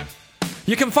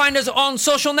 You can find us on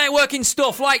social networking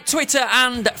stuff like Twitter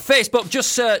and Facebook.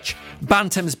 Just search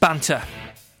Bantam's Banter.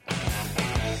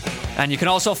 And you can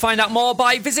also find out more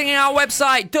by visiting our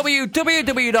website,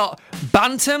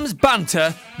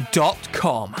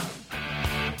 www.bantamsbanter.com.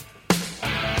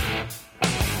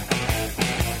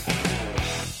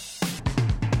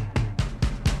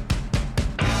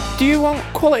 Do you want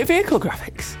quality vehicle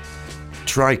graphics?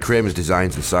 Try Kramer's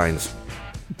Designs and Signs.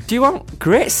 Do you want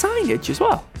great signage as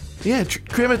well? Yeah,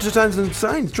 Kramer's Designs and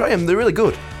Signs. Try them, they're really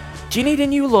good. Do you need a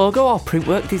new logo or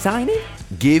printwork designing?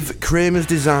 Give Kramer's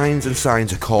Designs and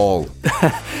Signs a call.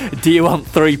 Do you want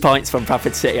 3 points from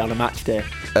Bradford City on a match day?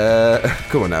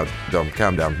 Come on now, Dom,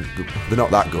 calm down. They're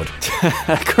not that good.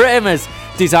 Kramer's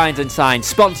Designs and Signs,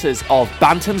 sponsors of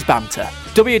Bantam's Banter.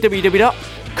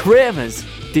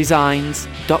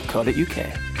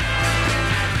 www.kramersdesigns.co.uk.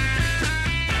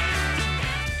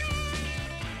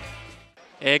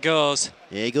 Here goes.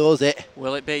 Here goes it.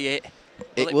 Will it be it?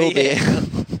 It will be.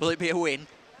 Will it be a win?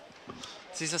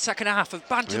 This is the second half of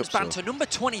Bantam's Banter, number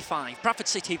 25. Bradford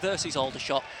City versus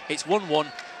Aldershot. It's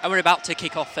 1-1, and we're about to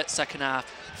kick off at second half.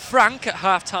 Frank at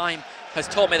half-time has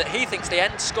told me that he thinks the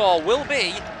end score will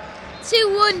be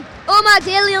 2-1. Omar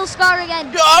Daly will score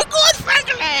again. Oh, good,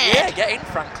 Franklin! Yeah, get in,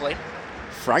 Franklin.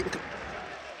 Frank?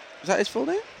 Is that his full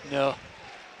name? No.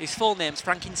 His full name's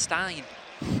Frankenstein.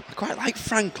 I quite like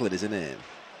Franklin as a name.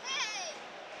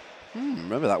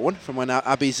 Remember that one from when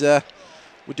Abby's were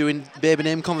doing baby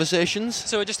name conversations.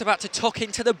 So we're just about to tuck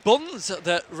into the buns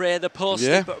that Ray the Post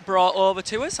brought over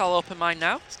to us. I'll open mine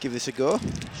now. Let's give this a go.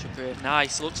 Should be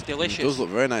nice. Looks delicious. It does look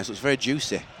very nice. Looks very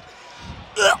juicy.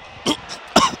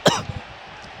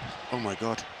 Oh my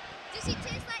God. Does it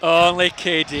taste like Only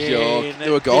kidding. Joke. They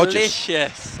were gorgeous.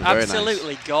 Delicious. Very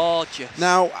Absolutely nice. Gorgeous.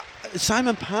 Now,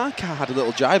 Simon Parker had a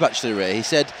little jibe actually, Ray. He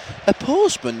said, a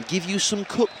postman give you some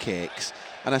cupcakes?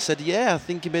 And I said, yeah, I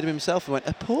think he made them himself. He went,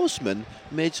 a postman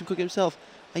made some cookies himself.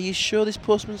 Are you sure this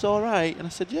postman's all right? And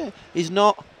I said, yeah. He's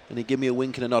not. And he gave me a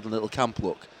wink and a nod and a little camp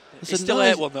look. I said, He still no,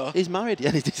 ate one, though. He's married. Yeah,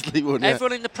 he did sleep one, yeah.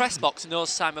 Everyone in the press box knows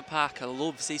Simon Parker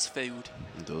loves his food.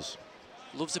 He does.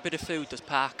 Loves a bit of food, does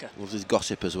Parker. Loves his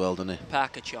gossip as well, doesn't he?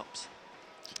 Parker chops.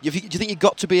 Do you think you've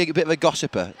got to be a bit of a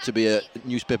gossiper to be a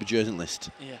newspaper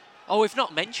journalist? Yeah. Oh, we've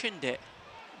not mentioned it,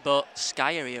 but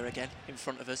Sky are here again in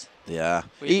front of us. Yeah.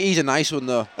 He's a nice one,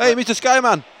 though. Hey, Mr.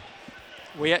 Skyman.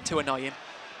 We had to annoy him.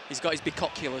 He's got his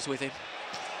binoculars with him.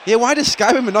 Yeah, why does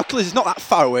Sky with binoculars? It's not that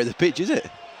far away the pitch, is it?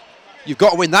 You've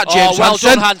got to win that, James well Hansen.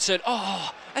 Done, Hansen.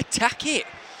 Oh, attack it.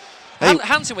 Hey.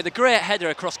 Hansen with a great header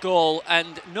across goal,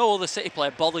 and no other City player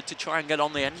bothered to try and get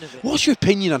on the end of it. What's your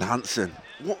opinion on Hansen?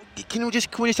 Can we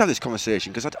just have this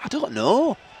conversation? Because I don't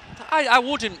know. I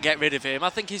wouldn't get rid of him. I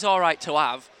think he's all right to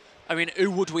have. I mean, who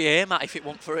would we aim at if it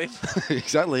weren't for him?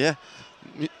 Exactly, yeah.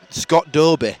 Scott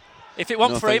Dobie. If it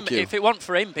weren't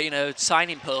for him being a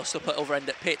signing post up at other end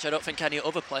of the pitch, I don't think any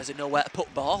other players would know where to put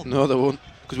the ball. No, they won't.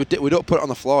 Because we don't put it on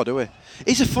the floor, do we?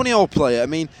 He's a funny old player. I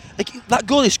mean, like, that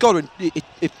goal he scored, he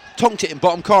tonked it in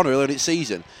bottom corner earlier in the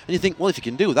season. And you think, well, if he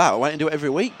can do that, why don't he do it every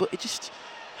week? But it just...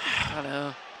 I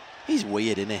know. He's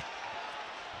weird, isn't he?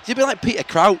 He's a bit like Peter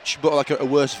Crouch, but like a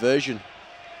worse version.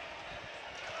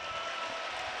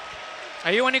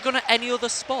 Are you any good at any other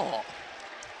sport?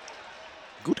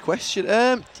 Good question.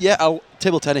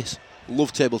 Table tennis.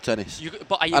 Love table tennis.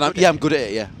 I'm good at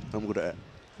it, yeah. I'm good at it.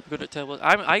 Good at table.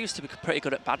 I used to be pretty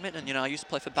good at badminton, you know. I used to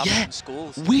play for badminton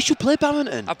schools. We should play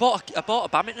badminton. I bought a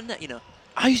badminton net, you know.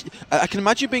 I can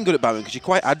imagine being good at badminton because you're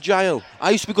quite agile.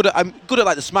 I'm good at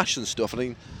like the smash and stuff,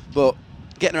 but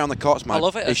getting around the court's my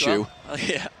issue. Well.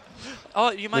 Yeah.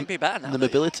 Oh, you might be better now. The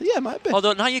mobility, yeah, might be.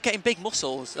 Although now you're getting big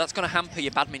muscles, that's going to hamper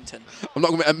your badminton. I'm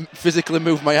not going to physically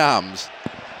move my arms.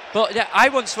 But yeah, I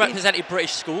once represented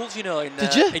British schools, you know, in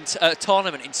a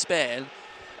tournament in Spain.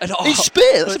 And, in Spain?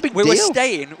 That's a big deal.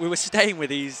 We were staying with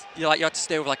these. You had to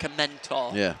stay with like a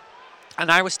mentor. Yeah. And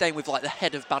I was staying with like the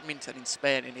head of badminton in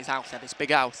Spain in his house. He had this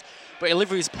big house, but he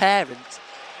lived with his parents.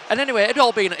 And anyway, it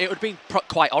had been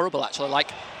quite horrible actually. Like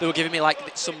they were giving me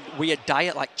like some weird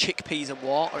diet, like chickpeas and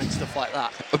water and stuff like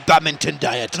that. A badminton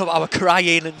diet. And I was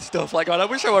crying and stuff like, I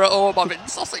wish I were at home having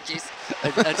sausages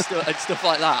and stuff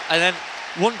like that. And then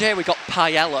one day we got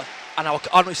paella, and I was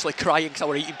honestly crying because I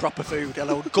was eating proper food and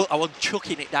I was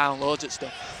chucking it down loads of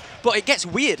stuff. But it gets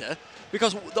weirder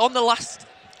because on the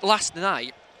last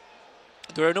night,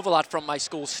 there were another lad from my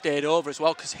school stayed over as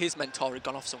well because his mentor had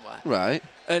gone off somewhere. Right.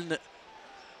 And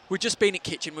we'd just been in the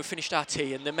kitchen, we finished our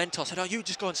tea, and the mentor said, you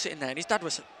just go and sit in there. And his dad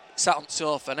was sat on the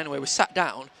sofa, and anyway, we sat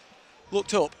down,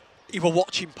 looked up, he was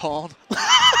watching porn.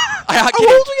 How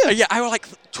old were you? Yeah, I was like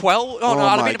 12. Oh no,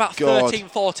 I'd have been about 13,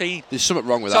 14. There's something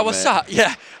wrong with that, mate. So I was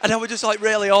sat, and I was just like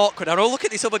really awkward. And I look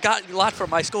at this other lad from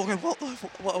my school going, what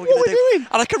are we going to do? Doing?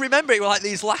 And I can remember it were like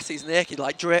these lasses naked,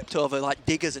 like draped over like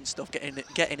diggers and stuff, getting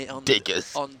it on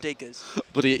diggers. On diggers.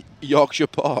 Bloody Yorkshire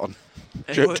porn.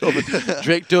 Draped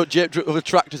over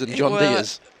tractors and John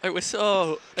Deere's. It was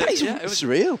so... That is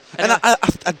surreal. And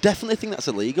I definitely think that's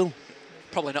illegal.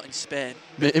 Probably not in Spain.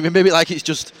 Maybe like it's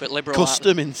just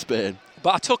custom in Spain.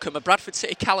 But I took him a Bradford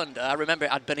City calendar. I remember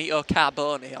it had Benito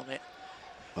Carboni on it.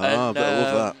 Oh, I love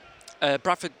that. A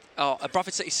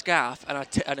Bradford City scarf and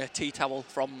a tea towel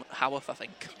from Haworth, I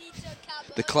think.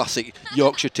 The classic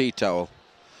Yorkshire tea towel.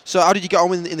 So how did you get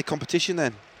on in the competition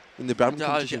then? In the badminton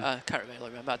competition? I can't really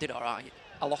remember. I did all right.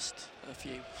 I lost a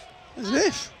few. As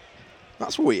if.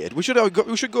 That's weird. We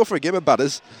should go for a game of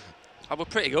badders. I was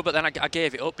pretty good, but then I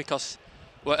gave it up because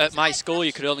at my school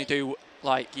you could only do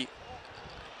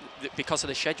because of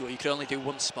the schedule you could only do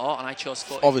one sport, and I chose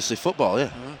football. Obviously football,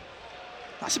 yeah.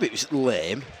 That's a bit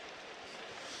lame.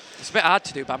 It's a bit hard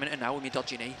to do badminton now with my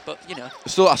dodgy knee, but you know.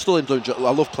 I still enjoy.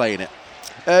 I love playing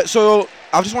it. So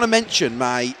I just want to mention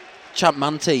my Champ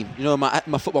Man team. You know,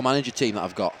 my football manager team that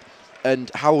I've got, and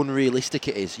how unrealistic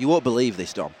it is. You won't believe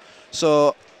this, Dom.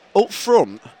 So up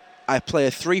front, I play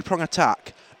a three-prong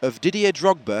attack of Didier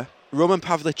Drogba, Roman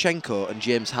Pavlyuchenko, and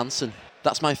James Hansen.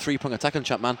 That's my three-prong attack on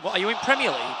Champ Man. What, are you in Premier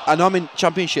League? I know I'm in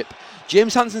Championship.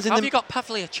 James Hansen's in How have you got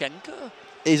Pavlyuchenko?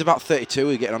 He's about 32,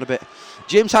 we're getting on a bit.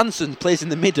 James Hansen plays in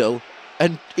the middle,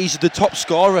 and he's the top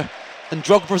scorer. And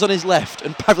Drogba's on his left,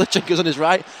 and Pavlyuchenko's on his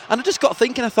right. And I just got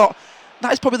thinking, I thought,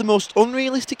 that is probably the most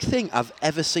unrealistic thing I've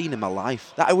ever seen in my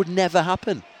life. That would never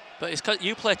happen. But it's because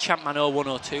you play Champman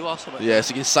 0102 or something. Yeah, so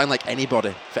you can sign like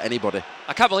anybody, for anybody.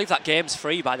 I can't believe that game's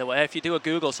free, by the way. If you do a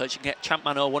Google search, you can get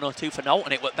Champman 0102 for naught,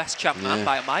 and it was best Champman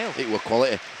by a mile. It was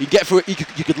quality. You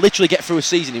could literally get through a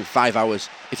season in 5 hours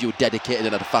if you were dedicated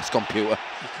and had a fast computer.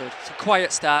 You could. It's a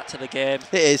quiet start to the game.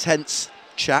 It is, hence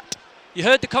chat. You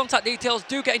heard the contact details.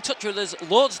 Do get in touch with us.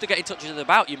 Loads to get in touch with us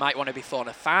about. You might want to be phone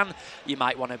a fan. You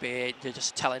might want to be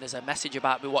just telling us a message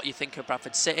about what you think of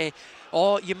Bradford City.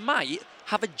 Or you might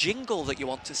have a jingle that you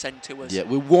want to send to us. Yeah,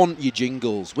 we want your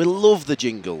jingles. We love the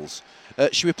jingles.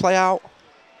 Should we play out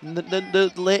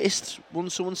the latest one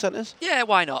someone sent us? Yeah,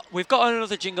 why not? We've got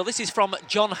another jingle. This is from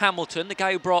John Hamilton, the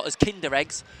guy who brought us Kinder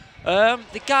Eggs.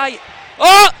 The guy...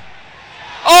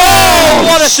 Oh,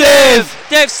 what a save!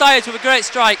 Dave Sayers with a great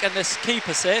strike, and the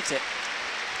keeper saves it.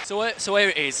 So here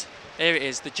it is. Here it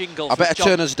is, the jingle. I better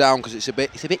turn us down because it's a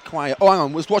bit quiet. Oh, hang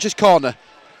on, let's watch his corner.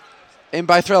 In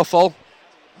by Threlfall.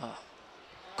 Oh.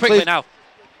 Quickly now.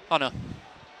 Oh no.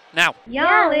 Now.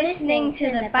 You're listening to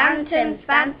the Bantam's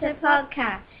Banter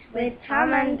podcast with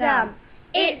Tom and Dom.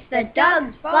 It's the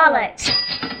dog's bollocks.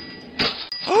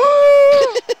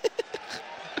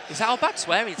 Is that how bad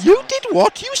swearing? You did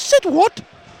what? You said what?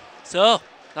 So,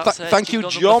 that's thank you,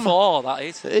 jingle John. number 4, that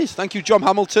is. It is. Thank you, John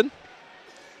Hamilton.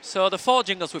 So the 4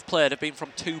 jingles we've played have been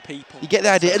from 2 people. You get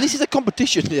the idea. And this is a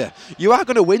competition here. You are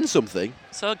going to win something.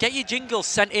 So get your jingles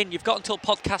sent in. You've got until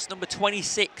podcast number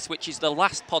 26, which is the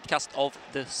last podcast of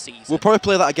the season. We'll probably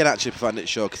play that again, actually, for Bandit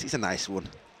Show, because it's a nice one.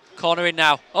 Corner in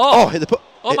now. Oh, hit the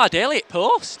my daily, it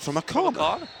post. From a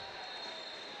corner.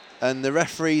 And the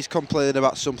referee's complaining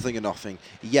about something and nothing,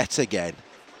 yet again.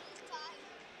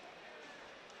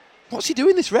 What's he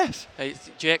doing, this ref?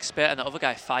 Jake Spate and the other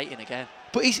guy fighting again.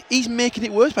 But he's making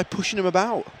it worse by pushing him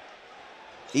about.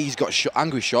 He's got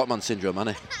angry short man syndrome,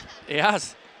 hasn't he? He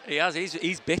has.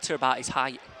 He's bitter about his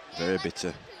height. Very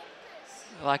bitter.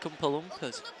 Like Oompa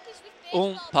Loompas.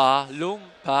 Oompa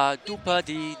Loompa Doopa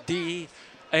Dee Dee.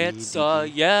 It's a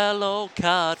yellow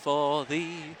card for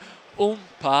thee.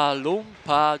 Oompa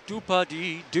Loompa Doopa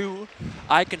Dee Doo.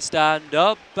 I can stand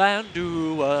up and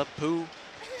do a poo.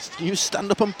 You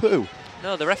stand up and poo?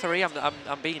 No, the referee,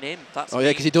 I'm being him. That's yeah,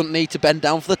 because he doesn't need to bend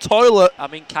down for the toilet.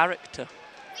 I'm in character.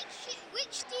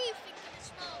 Which do you think are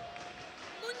small?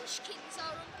 Munchkins or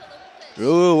Oompa Loompas?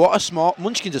 Oh, what a small...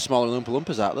 Munchkins are smaller than Oompa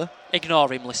Loompas, aren't they?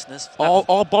 Ignore him, listeners.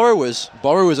 Or borrowers.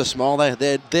 Borrowers are small.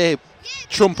 They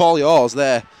trump all yours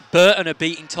there. Burton are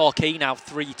beating Torquay now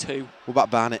 3-2. What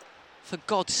about Barnet? For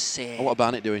God's sake. What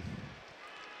Barnet doing?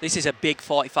 This is a big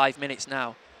 45 minutes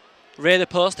now. Ray the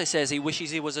Poster says he wishes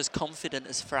he was as confident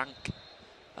as Frank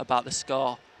about the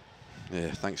score.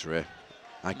 Yeah, thanks, Ray.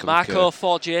 Marco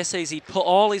 4J says he'd put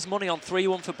all his money on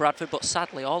 3-1 for Bradford, but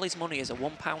sadly all his money is a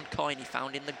 £1 coin he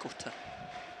found in the gutter.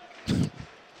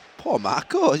 Poor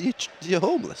Marco, you're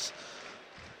homeless.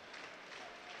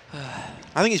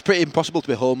 I think it's pretty impossible to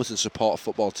be homeless and support a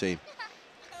football team.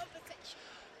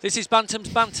 This is Bantam's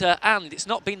Banter, and it's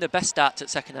not been the best start at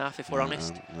second half, if we're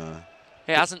honest. No.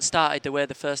 It hasn't started the way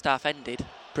the first half ended.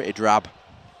 Pretty drab.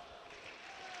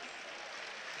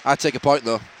 I'd take a point,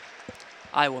 though.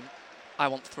 I want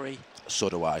 3. So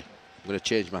do I. I'm going to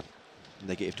change my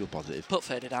negative to a positive. Put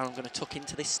further down, I'm going to tuck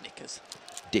into this Snickers.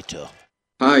 Ditto.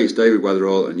 Hi, it's David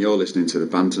Weatherall, and you're listening to the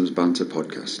Bantam's Banter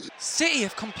podcast. City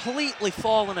have completely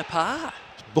fallen apart.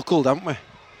 Buckled, haven't we?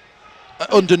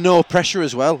 Under no pressure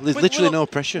as well. There's literally no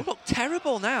pressure. We look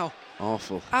terrible now.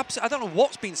 Awful. I don't know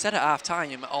what's been said at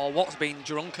half-time or what's been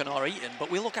drunken or eaten,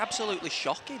 but we look absolutely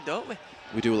shocking, don't we?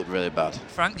 We do look really bad.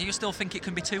 Frank, do you still think it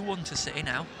can be 2-1 to City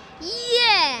now?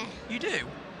 Yeah. You do?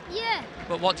 Yeah.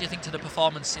 But what do you think to the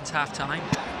performance since half-time?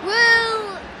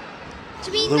 Well,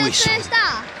 do you mean the first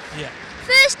half? Yeah.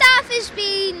 First half has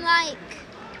been like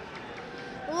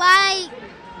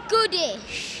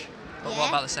goodish. But what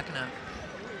about the second half?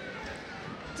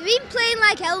 They've been playing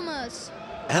like Elmos.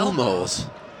 Elmos?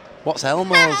 What's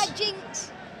Elmos?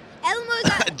 Jinx.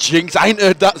 Elmos. Jinx. I ain't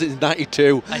heard that since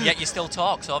 '92. And yet you still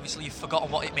talk, so obviously you've forgotten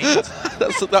what it means.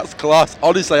 that's class.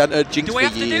 Honestly, I hadn't heard Jinx do for we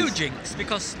have years. to do Jinx?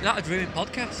 Because that would ruin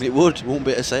podcast. It would. Wouldn't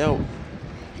be able to say out.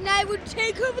 And I would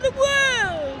take over the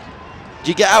world. Do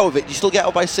you get out of it? Do you still get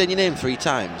out by saying your name 3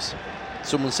 times?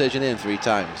 Someone says your name 3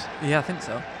 times. Yeah, I think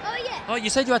so. Oh, yeah. Oh, you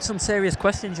said you had some serious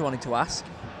questions you wanted to ask.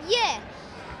 Yeah.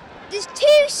 There's 2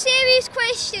 serious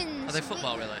questions. Are they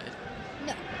football related?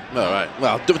 No. All right.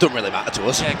 Well, it doesn't really matter to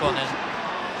us. Yeah, go on then.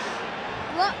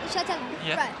 What? Shall I tell you?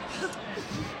 Yeah. Right.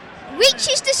 Which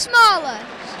is the smaller?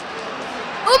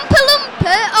 Oompa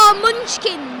Loompa or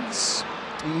Munchkins?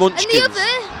 Munchkins. And the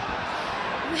other,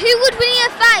 who would win in a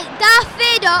fight, Darth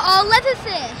Vader or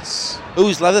Leatherface?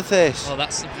 Who's Leatherface? Oh,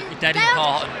 that's dead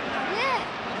important. Yeah.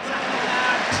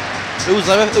 Who's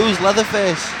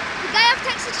Leatherface? The guy off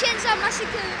Texas Chainsaw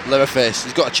Massacre. Leatherface.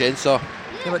 He's got a chainsaw.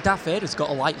 Yeah, but Darth Vader's got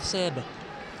a lightsaber.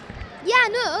 Yeah, I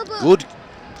know, but...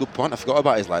 Good point. I forgot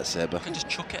about his lightsaber. You can just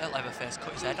chuck it at Leatherface,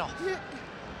 cut his head off.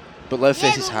 But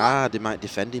Leatherface is hard. He might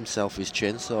defend himself with his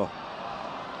chainsaw.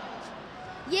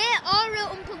 Yeah, or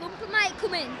Oompa Loompa might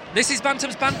come in. This is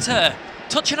Bantam's Banter,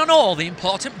 touching on all the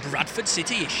important Bradford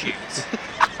City issues.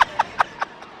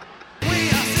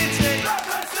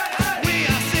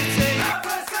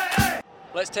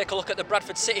 Let's take a look at the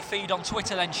Bradford City feed on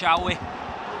Twitter then, shall we?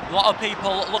 A lot of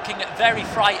people looking very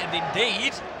frightened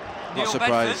indeed. Not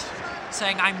surprised. Bedford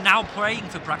saying, I'm now praying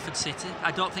for Bradford City.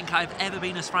 I don't think I've ever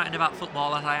been as frightened about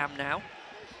football as I am now.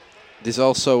 There's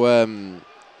also,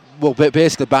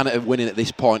 basically Barnet are winning at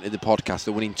this point in the podcast.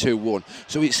 They're winning 2-1.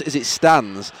 So as it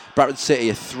stands, Bradford City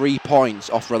are 3 points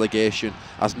off relegation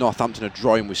as Northampton are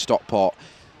drawing with Stockport.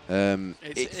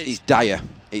 It's dire.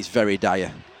 It's very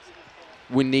dire.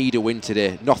 We need a win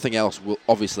today. Nothing else will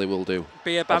do.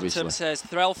 Beer Bantam says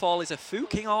Threlfall is a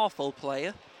fucking awful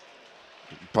player.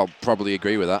 Probably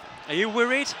agree with that. Are you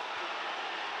worried?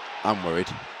 I'm worried.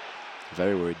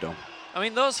 Very worried, Dom. I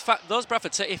mean, those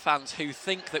Bradford City fans who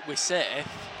think that we're safe,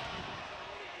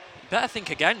 better think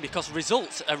again, because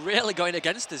results are really going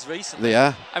against us recently. They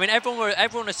are. I mean,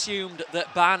 everyone assumed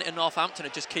that Barnet and Northampton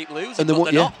would just keep losing, And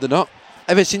but they're not.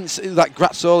 Ever since like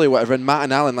Grazzoli or whatever, and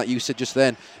Martin Allen, like you said just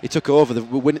then, he took over.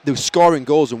 They were scoring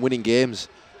goals and winning games.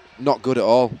 Not good at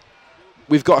all.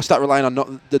 We've got to start relying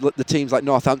on the teams like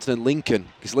Northampton and Lincoln,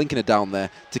 because Lincoln are down there,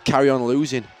 to carry on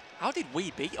losing. How did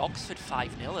we beat Oxford 5-0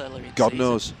 earlier in God season?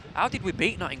 knows. How did we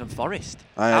beat Nottingham Forest?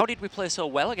 How did we play so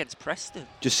well against Preston?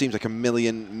 Just seems like a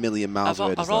million miles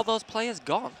away. Are all those players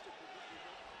gone?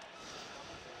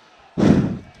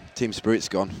 Team spirit's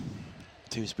gone.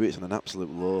 Team spirit's on an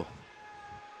absolute low.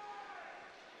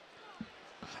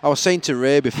 I was saying to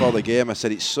Ray before the game, I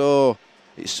said it's so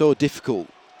difficult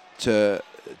to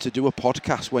do a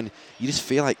podcast when you just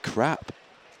feel like crap.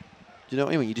 Do you know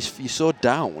what I mean? You're so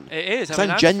down. It is.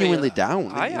 I'm genuinely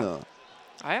down. I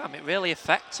am. It really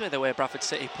affects me the way Bradford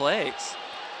City play.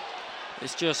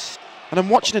 It's just. And I'm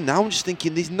watching it now. I'm just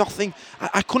thinking, there's nothing.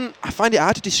 I find it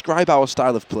hard to describe our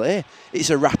style of play. It's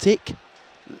erratic.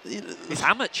 It's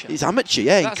amateur. It's amateur.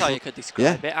 Yeah. That's how you could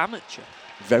describe it. Amateur.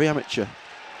 Very amateur.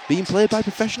 Being played by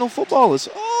professional footballers.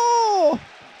 Oh.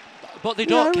 But they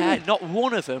don't care. Not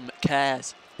one of them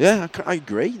cares. Yeah, I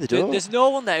agree. They don't. There's no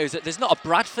one there there's not a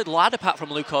Bradford lad apart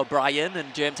from Luke O'Brien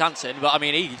and James Hansen. But I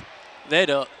mean, they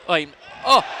don't. Give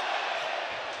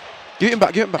it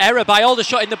back. Error by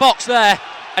Aldershot in the box there,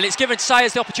 and it's given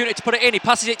Sayers the opportunity to put it in. He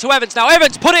passes it to Evans now.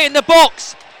 Evans put it in the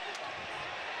box.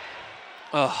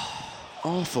 Oh,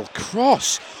 awful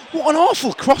cross! What an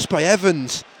awful cross by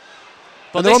Evans.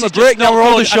 But and they're on the break now. We're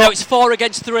Aldershot. I know it's 4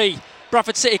 against 3.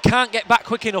 Bradford City can't get back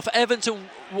quick enough. Evans and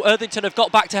Worthington have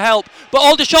got back to help. But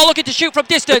Aldershot looking to shoot from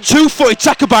distance. A 2-footed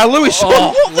tackle by Lewis.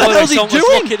 What the hell is he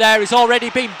doing? Lucky there. He's already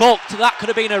been booked. That could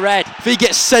have been a red. If he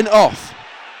gets sent off.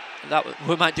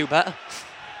 We might do better.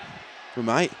 We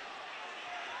might.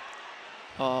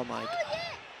 Oh, my God.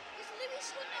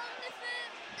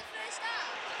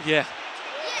 Yeah.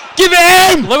 Give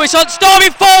it him! Lewis on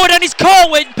storming forward and he's caught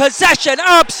with possession.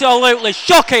 Absolutely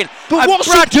shocking. But what's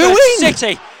he Bradford doing?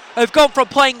 City have gone from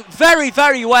playing very,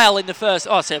 very well in the first.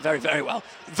 Oh, I say very, very well.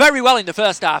 Very well in the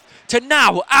first half to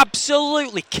now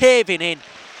absolutely caving in.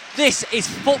 This is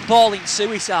footballing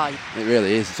suicide. It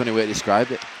really is. It's the only way to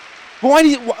describe it. But why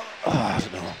did it? I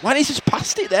don't know. Why did he just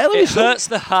pass it there, Lewis? It hurts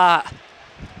the heart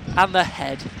and the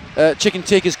head. Chicken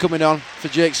Tikka's coming on for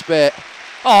Jake Spate.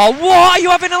 Oh, what? Are you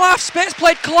having a laugh? Spate's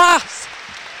played class.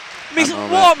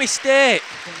 What a mistake.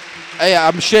 Hey,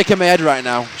 I'm shaking my head right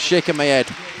now. Shaking my head.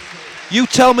 You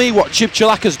tell me what Chib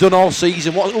Chalaka's done all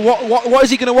season. What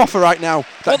is he going to offer right now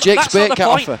that Jake Spate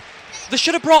can't offer? They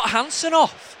should have brought Hansen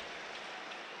off.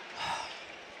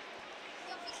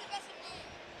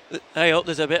 Hey,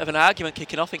 there's a bit of an argument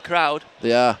kicking off in crowd.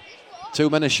 They are. 2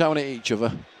 men are shouting at each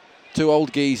other. 2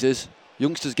 old geezers.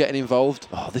 Youngsters getting involved.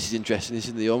 Oh, this is interesting. This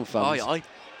is the home fans.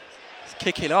 It's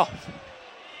kicking off.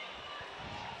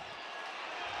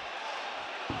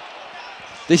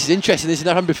 This is interesting. This has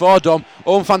never happened before, Dom.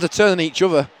 Home fans are turning each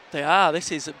other. They are.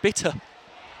 This is bitter.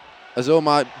 As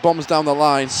Omar bombs down the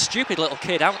line. Stupid little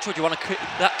kid. How much would you want to...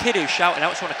 That kid who's shouting, how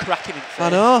much do you want to crack him in the face? I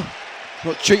know.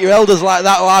 Don't treat your elders like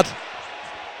that, lad.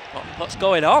 What's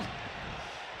going on?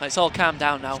 It's all calmed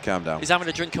down now. It's calmed down. He's having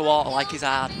a drink of water like he's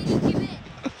hard.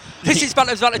 This is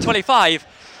Bantam's Banter 25,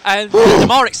 and the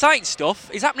more exciting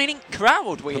stuff is happening in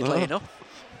crowd, weirdly enough.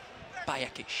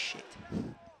 Bayek is shit.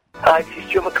 Hi, this is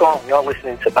Joe McCall. You're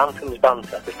listening to Bantam's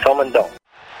Banter with Tom and Dom.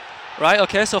 Right,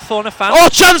 okay, so Fauna fans. Oh,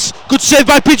 chance! Good save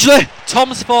by Pidgley.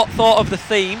 Tom's thought of the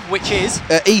theme, which is...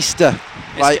 Easter.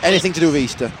 Like anything to do with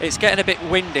Easter. It's getting a bit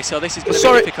windy, so this is going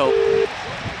to be difficult.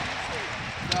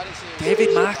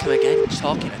 David Markham again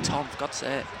talking to Tom, for God's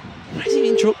sake. Why does he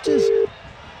interrupt us?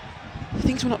 He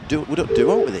thinks we don't do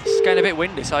out with this. It's getting a bit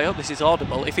windy, so I hope this is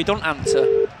audible. If he doesn't answer,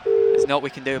 there's not we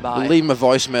can do about it. We'll leave him a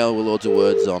voicemail with loads of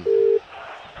words on.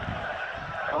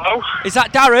 Hello? Is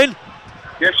that Darren?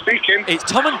 Yes, speaking. It's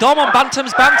Tom and Dom on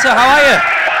Bantam's Banter. How are you?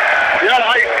 Yeah,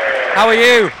 right. How are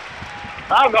you?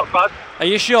 I'm not bad. Are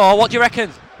you sure? What do you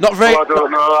reckon? Not very... I don't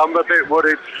know. I'm a bit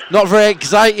worried. Not very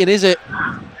exciting, is it?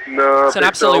 No. It's an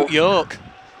absolute yoke.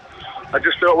 I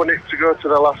just don't want it to go to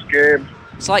the last game.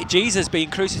 It's like Jesus being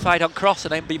crucified on cross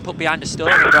and then being put behind a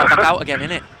stone and brought back out again,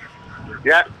 isn't it?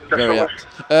 Yeah, definitely.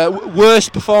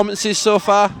 Worst performances so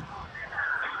far?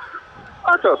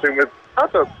 I don't think at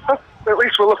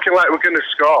least we're looking like we're going to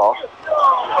score.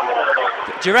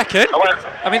 Do you reckon?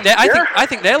 I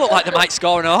think they look like they might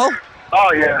score and all.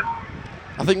 Oh yeah.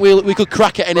 I think we could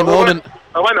crack at any moment.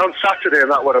 I went on Saturday and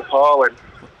that was appalling.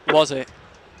 Was it?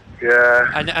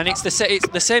 Yeah. And it's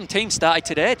the same team started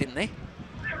today, didn't they?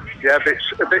 Yeah, a bit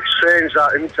strange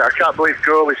that, isn't it? I can't believe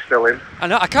goalie's still in. I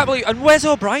know, I can't believe. And where's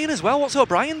O'Brien as well? What's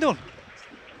O'Brien done?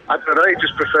 I don't know, he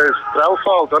just prefers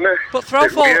Threlfall, doesn't he? But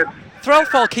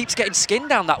Threlfall keeps getting skinned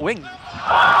down that wing.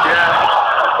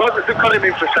 Yeah. Well, they've got him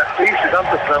in for set pieces,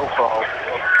 haven't they, Threlfall?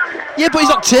 Yeah, but he's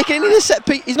not taking any of the set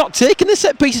pieces. He's not taking the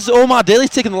set pieces. Omar Daly's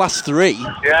taking the last 3.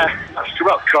 Yeah, that's true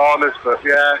about corners, but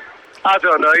yeah. I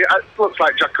don't know. It looks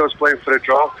like Jacko's playing for a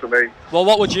draw to me. Well,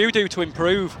 what would you do to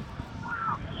improve?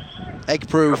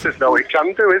 Egg-proof. There's no he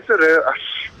can do, is there?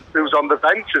 Who's on the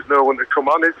bench? There's no one to come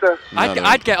on, is there?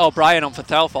 I'd get O'Brien on for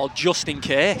Threlfall just in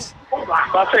case.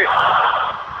 That's it.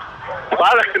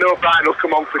 I reckon O'Brien will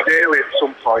come on for Daly at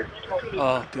some point.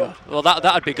 Oh, good. Well,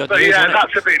 that'd be good but news, yeah, wouldn't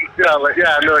that's a bit. Yeah,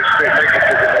 I know it's a bit negative,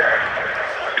 isn't it?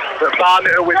 But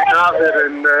Barnet are winning out there,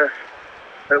 and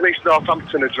at least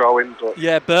Northampton are drawing. But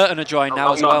yeah, Burton are drawing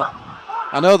now as well.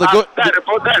 I know they're good.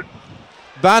 Then.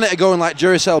 Barnet are going like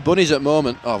Duracell bunnies at the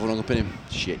moment. Oh, I've run up in him.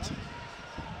 Shit.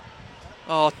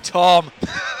 Oh, Tom.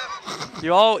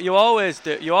 you always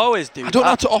do. I don't know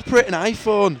how to operate an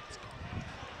iPhone.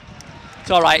 It's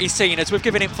all right. He's seen us. We've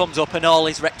given him thumbs up, and all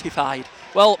is rectified.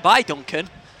 Well, bye, Duncan.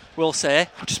 We'll say.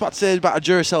 I'm just about to say about a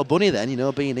Duracell bunny then. You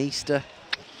know, being Easter.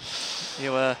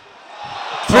 You were.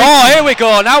 Oh, here we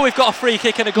go. Now we've got a free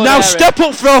kick and a good area. Step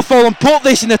up, Threlfall, and put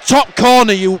this in the top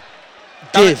corner. You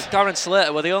give. Darren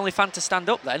Slater were the only fan to stand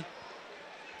up then.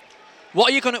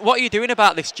 What are you doing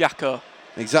about this, Jacko?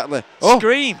 Exactly.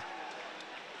 Scream.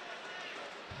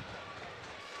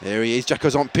 There he is.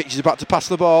 Jacko's on pitch. He's about to pass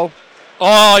the ball.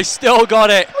 Oh, he's still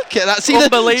got it. Look at that. See the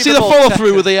follow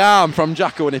through with the arm from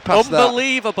Jacko when he passed that.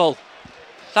 Unbelievable.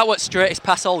 That was straightest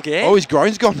pass all game. Oh, his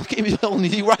groin's gone. Look at him.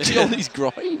 He's actually on his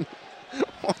groin.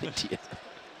 What an idiot.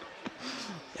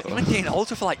 He went Dean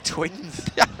Alder for like twins.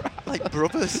 Like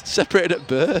brothers. Separated at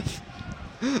birth.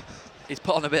 He's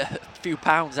put on a few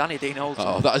pounds, hasn't he, Dean Alder?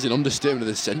 Oh, that is an understatement of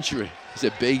the century. He's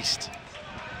a beast.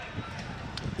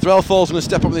 Threlfall's going to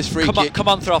step up with this free kick. Come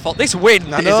on, Threlfall. This win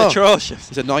is atrocious.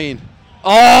 It's annoying.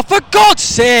 Oh, for God's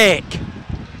sake!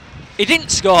 He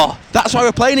didn't score. That's why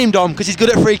we're playing him, Dom, because he's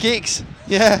good at free kicks.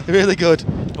 Yeah, really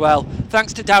good. Well,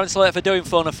 thanks to Darren Slater for doing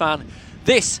Phone a Fan.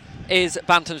 This is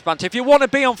Bantam's Banter. If you want to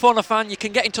be on Phone a Fan, you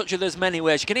can get in touch with us many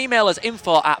ways. You can email us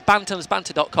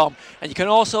info@bantamsbanter.com, and you can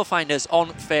also find us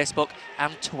on Facebook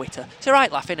and Twitter. It's all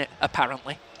right laughing it,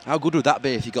 apparently. How good would that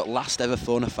be if you got last ever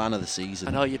Phone a Fan of the season?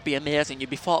 I know, you'd be amazing. You'd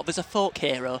be thought of as a folk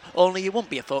hero, only you wouldn't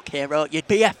be a folk hero. You'd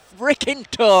be a freaking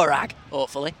tour rag,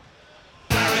 hopefully.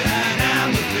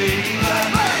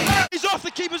 He's off.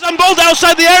 The keeper's handballed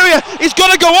outside the area. He's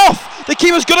got to go off. The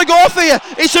keeper's got to go off here.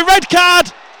 It's a red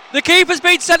card. The keeper's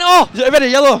been sent off. Is it a red or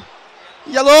yellow?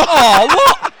 Yellow. Oh,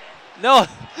 what? No.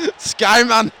 Sky,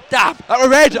 man. Damn. That were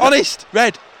red, honest.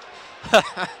 Red.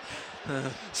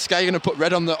 Sky going to put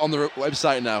red on the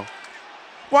website now.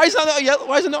 Why is that not a yellow?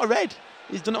 Why is it not a red?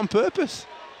 He's done it on purpose.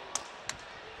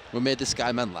 We made the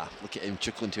Sky man laugh. Look at him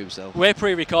chuckling to himself. We're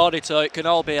pre-recorded, so it can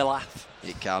all be a laugh.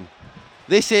 It can.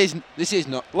 This is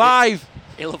not live.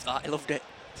 He loved that. He loved it.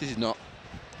 This is not.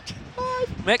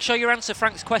 Make sure you answer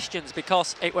Frank's questions,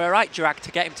 because it were a right drag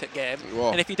to get him to the game.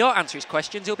 And if you don't answer his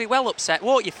questions, he'll be well upset,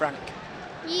 won't you, Frank?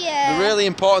 Yeah. They're really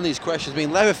important, these questions. I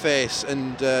mean, Leatherface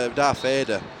and Darth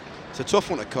Vader. It's a tough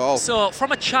one to call. So,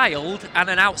 from a child and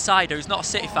an outsider who's not a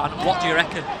City fan, what do you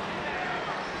reckon?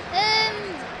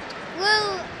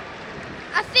 Well,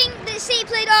 I think that City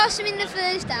played awesome in the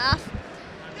first half,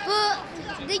 but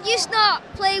they're just not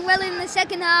playing well in the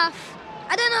second half.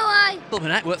 I don't know why. Well,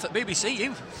 I work for BBC,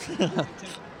 you.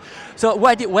 So,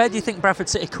 where do you think Bradford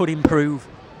City could improve?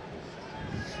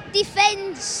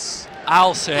 Defence.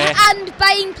 I'll say. And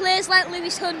buying players like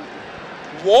Lewis Hunt.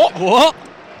 What?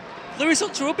 Lewis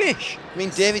Hunt's rubbish. I mean,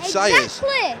 David Sayers.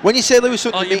 Exactly. When you say Lewis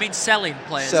Hunt, you mean selling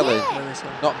players? Selling,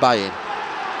 Yeah. not buying.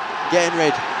 Getting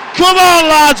rid. Come on,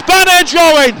 lads! Barnett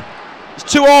going! It's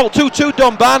 2-2,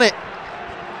 done, Barnett.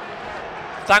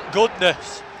 Thank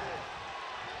goodness.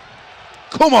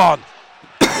 Come on!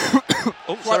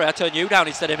 Oh, sorry, I turned you down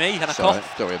instead of me, and I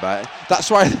coughed. Don't worry about it. That's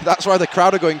why the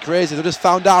crowd are going crazy. They just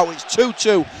found out it's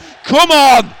 2-2. Come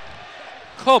on!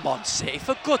 Come on, City,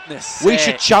 for goodness sake. We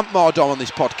should chant more, Dom, on this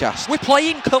podcast. We're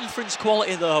playing conference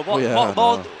quality, though. What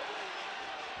more?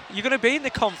 You're going to be in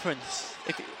the conference.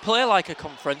 If you play like a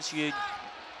conference,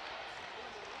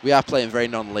 We are playing very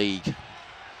non-league.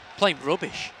 Playing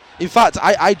rubbish. In fact,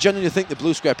 I genuinely think the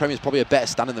Blue Square Premier is probably a better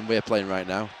standard than we're playing right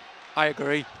now. I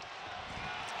agree.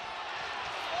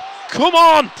 Come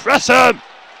on, press him!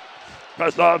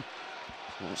 Press them!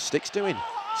 What's Sticks doing?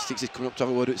 Sticks is coming up to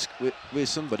have a word with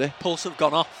somebody. Pulse have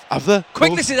gone off. Have they?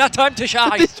 Quick, this is our time to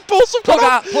shine. This Pulse have gone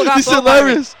off. Plug our This is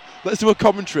hilarious. Let's do a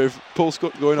commentary of Pulse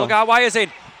going on. Plug our wires in.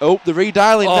 Oh, they're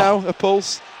redialing now, a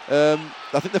pulse. I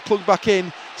think they've plugged back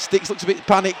in. Sticks looks a bit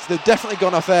panicked. They've definitely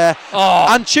gone off air.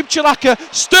 And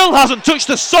Chibchalaka still hasn't touched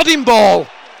the sodding ball.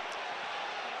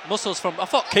 Muscles from... I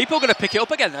thought keeper were going to pick it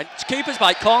up again then. Keeper's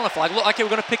by corner flag. Looked like he were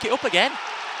going to pick it up again.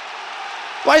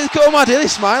 Why is Omar Daly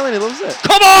smiling? He loves it.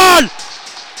 Come on!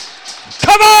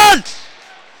 Come on!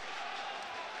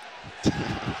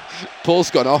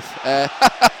 Paul's gone off.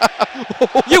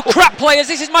 You crap players,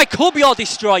 this is my club you're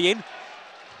destroying.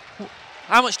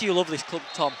 How much do you love this club,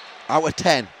 Tom? Out of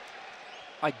 10.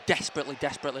 I desperately,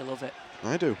 desperately love it.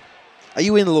 I do. Are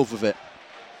you in love with it?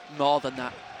 More than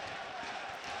that.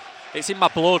 It's in my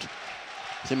blood.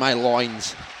 It's in my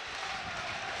loins.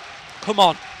 Come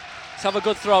on. Let's have a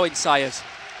good throw in, Sires.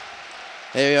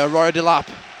 Here we are, Roy Delap.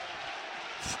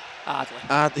 Hardly.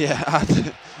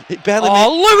 It barely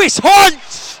Lewis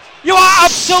Hunt! You are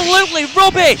absolutely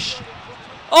rubbish!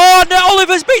 Oh, no,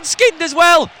 Oliver's been skinned as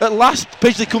well. At last,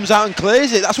 Pidgley comes out and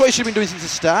clears it. That's what he should have been doing since the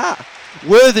start.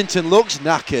 Worthington looks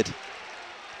knackered.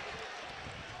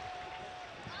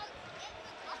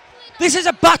 This is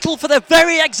a battle for the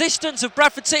very existence of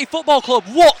Bradford City Football Club.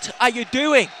 What are you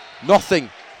doing? Nothing.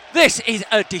 This is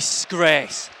a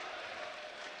disgrace.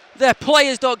 Their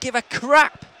players don't give a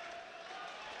crap.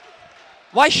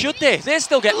 Why should they? They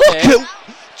still get paid. Look at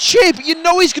Chib, you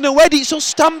know he's going to edit, so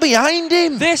stand behind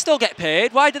him. They still get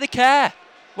paid. Why do they care?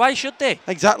 Why should they?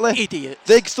 Exactly. Idiots.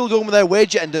 They still go with their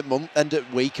wage at end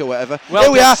of week or whatever. Well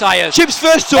Here we are. Sires. Chib's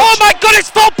first touch. Oh my God, it's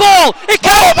football! It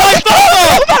can't play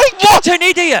football! What an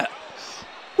idiot!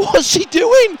 What's he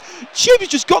doing? Chib's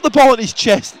just got the ball in his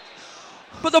chest.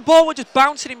 But the ball was just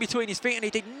bouncing in between his feet and he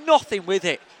did nothing with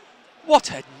it. What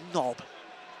a knob.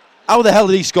 How the hell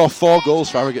did he score 4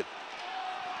 goals for Harrogate?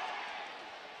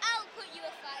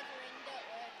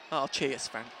 Oh, cheers,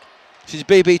 Frank. This is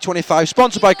BB25,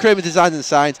 sponsored by Kramer's Designs and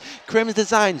Signs.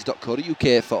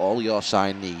 Kramer'sDesigns.co.uk for all your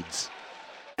sign needs.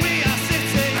 Well,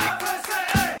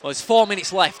 there's 4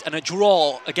 minutes left and a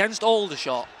draw against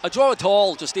Aldershot. A draw at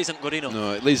all just isn't good enough.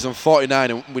 No, it leaves us on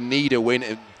 49 and we need a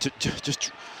win.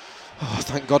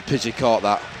 Thank God Pidgey caught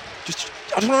that. I just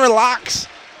want to relax.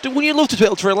 Wouldn't you love to be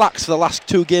able to relax for the last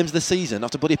 2 games of the season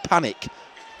after bloody panic?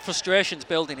 Frustration's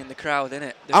building in the crowd, isn't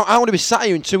it? I want to be sat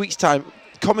here in 2 weeks' time,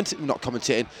 not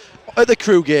commentating, at the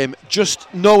Crew game, just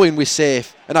knowing we're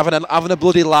safe and having a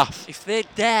bloody laugh. If they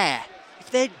dare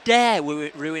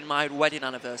ruin my wedding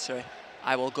anniversary,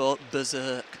 I will go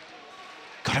berserk.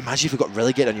 God, imagine if we got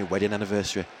relegated on your wedding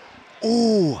anniversary.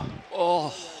 Ooh.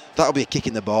 Oh. That'll be a kick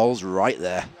in the balls right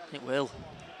there. It will.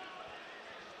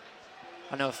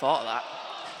 I never thought of that.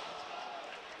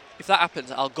 If that happens,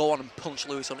 I'll go on and punch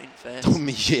Lewis Hunt in the face. Oh,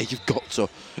 me, yeah, you've got to.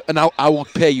 And I will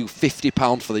pay you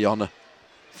 £50 for the honour.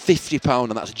 £50,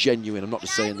 and that's genuine. I'm not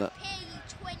just saying that.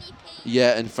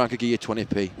 Yeah, and Frank will give you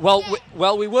 20p.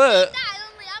 Well, we were...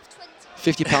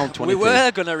 £50, 20p. We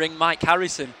were going to ring Mike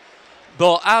Harrison,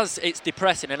 but as it's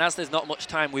depressing and as there's not much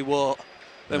time, we won't.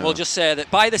 Then we'll just say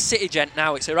that by the City Gent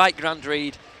now, it's a right grand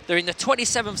read. They're in the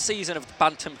 27th season of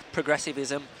Bantam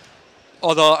progressivism,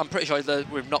 although I'm pretty sure that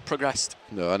we've not progressed.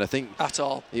 No, and I think... At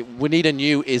all. We need a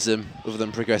new ism other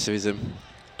than progressivism.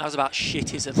 That was about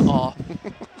shitism or...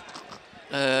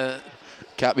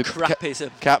 crapism.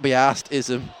 Can't be asked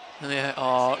ism. Yeah,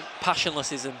 or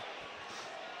passionlessism.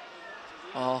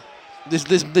 Or...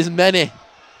 There's many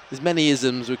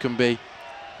isms we can be.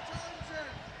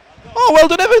 Oh, well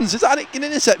done, Evans. Is that an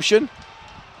interception?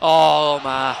 Oh,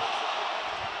 man.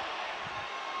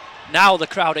 Now the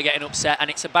crowd are getting upset,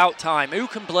 and it's about time. Who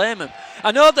can blame them?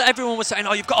 I know that everyone was saying,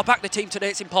 oh, you've got to back the team today,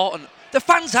 it's important. The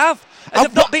fans have, and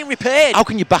they've not been repaid. How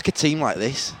can you back a team like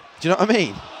this? Do you know what I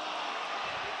mean?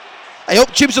 Hey, up,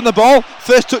 Chib's on the ball.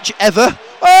 First touch ever.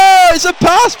 Oh, it's a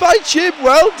pass by Chib.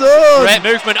 Well done. Great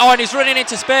movement. Oh, and he's running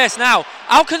into space now.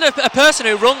 How can a person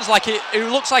who runs like who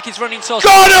looks like he's running so...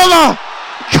 God, Omar!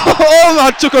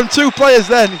 Omar took on 2 players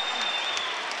then.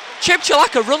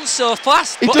 Chibchalaka runs so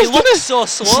fast, but he looks so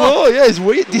slow. Yeah, it's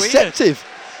weird. Deceptive.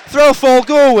 Throw a fall,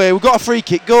 go away. We've got a free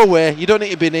kick, go away. You don't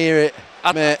need to be near it,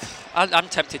 mate. I'm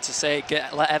tempted to say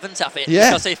let Evans have it.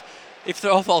 Yeah. Because if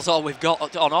throw fall's all we've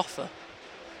got on offer.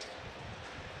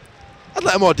 I'd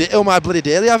let Omar bloody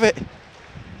Daly have it.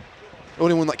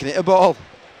 Only one that can hit a ball.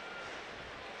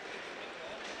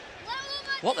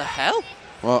 What the hell?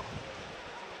 What?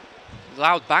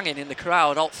 Loud banging in the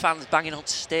crowd, all fans banging on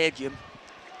stadium.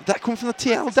 Did that come from the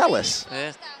TL Dallas?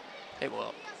 Yeah, it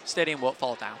won't. Stadium won't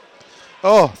fall down.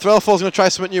 Oh, Threlfall's going to try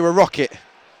something new, a rocket.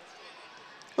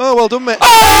 Oh, well done, mate.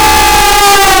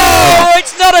 Oh,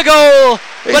 it's not a goal,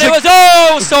 but it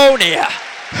was so near.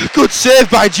 Good save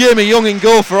by Jamie Young in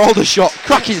goal for Aldershot.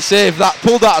 Cracking save that.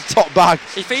 Pulled out a top bag.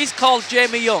 If he's called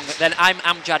Jamie Young, then I'm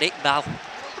Amjad Iqbal.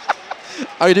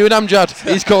 How you doing, Amjad?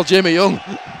 He's called Jamie Young.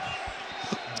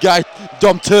 Guy,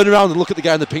 Dom, turn around and look at the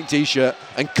guy in the pink t-shirt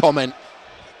and comment.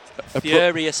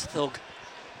 Furious thug.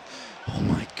 Oh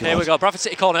my God. Here we go, Bradford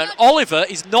City corner. And Oliver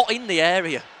is not in the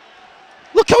area.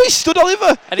 Look how he stood,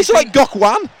 Oliver. And he's like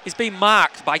Gok-Wan. He's been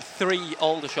marked by 3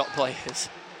 Aldershot players.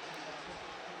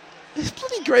 It's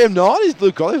bloody Graham Norton, is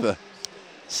Luke Oliver.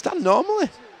 Stand normally.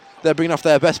 They're bringing off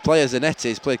their best players.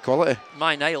 Zanetti's played quality.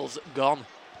 My nails gone.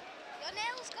 Your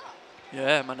nails gone?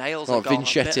 Yeah, my nails are gone.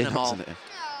 Vincetti, isn't it?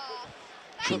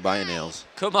 Shouldn't bite your nails.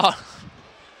 Come on.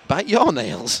 Bite your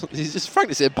nails? He's just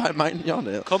frankly said bite your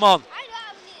nails. Come on.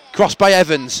 Cross by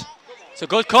Evans. It's a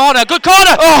good corner. Good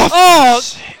corner. Oh,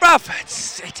 Bradford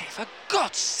City, for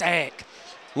God's sake.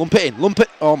 Lump it in. Lump it.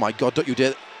 Oh my God, don't you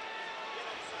dare.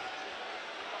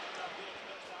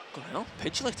 Go on,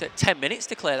 Pidgeot took 10 minutes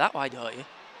to clear that, why don't you?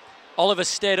 Oliver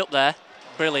stayed up there.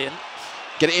 Brilliant.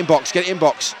 Get it in box. Get it in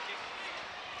box.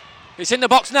 It's in the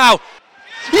box now.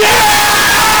 Yes!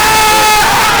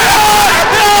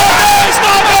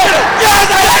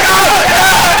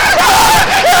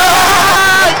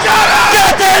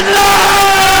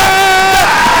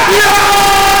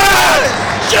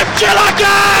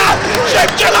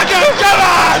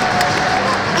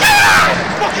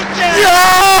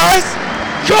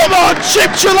 Come on,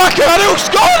 Chip Chilaka! And who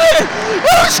scored it?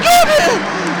 Who scored it?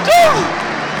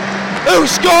 Who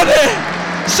scored it?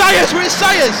 Sayers, where's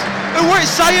Sayers? Who were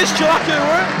it? Sayers, Chilaka, who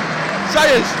were it?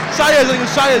 Sayers, I think it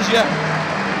was Sayers, yeah.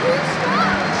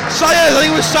 Sayers, I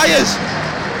think it was Sayers.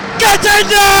 Get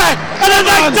in there! And in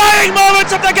the dying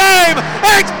moments of the game,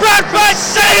 it's Bradford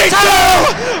City 2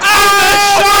 and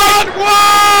Sean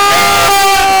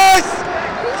Wise!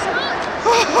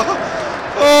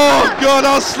 Oh God,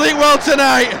 I'll sleep well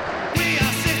tonight.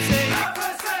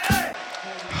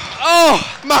 Oh,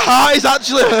 my heart is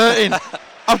actually hurting.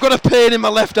 I've got a pain in my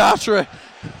left artery.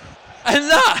 And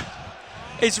that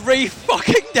is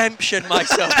fucking redemption, my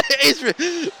son. It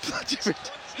is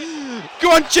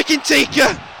Go on, Chicken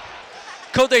Tikka.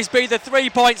 Could these be the 3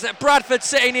 points that Bradford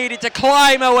City needed to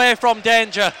climb away from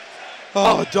danger?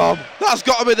 Oh, Dom, that's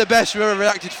got to be the best we've ever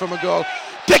reacted from a goal.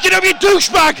 Pick it up, you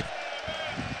douchebag!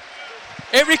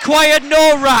 It required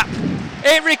no rap.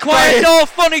 It required no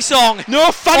funny song.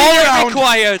 No funny All around. it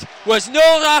required was no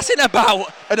arsing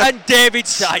about and David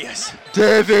Sayers.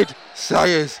 David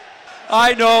Sayers.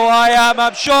 I know I am,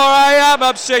 I'm sure I am,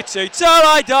 I'm City till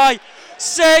I die.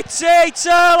 City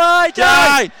till I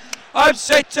die. I'm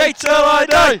City till I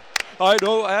die. I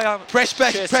know I am. Press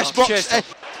box. Cheers,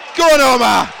 Go on,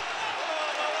 Omar.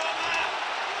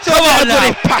 Come on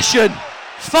now. Passion.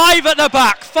 5 at the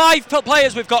back. 5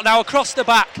 players we've got now across the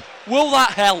back. Will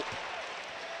that help?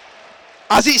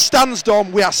 As it stands,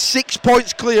 Dom, we are 6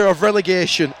 points clear of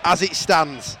relegation. As it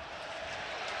stands,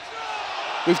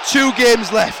 with 2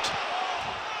 games left.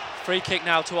 Free kick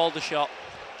now to Aldershot.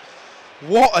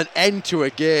 What an end to a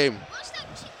game.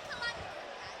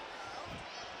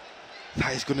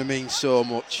 That is going to mean so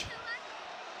much.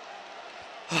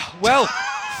 Well,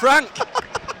 Frank,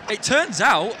 it turns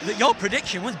out that your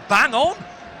prediction was bang on.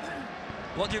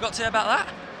 What do you got to say about that?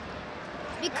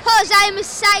 Because I'm a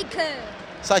psycho.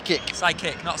 Psychic.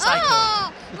 Psychic, not psycho.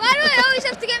 Oh, why do I always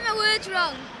have to get my words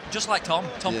wrong? Just like Tom.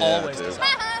 Tom Yeah, always I do. does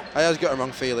that. I always got it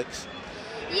wrong, Felix.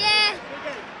 Yeah.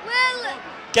 Well.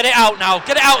 Get it out now.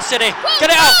 Get it out, City. Get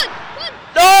it out.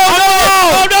 No!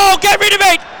 Oh no! Get rid of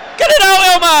it! Get it out,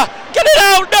 Elmer! Get it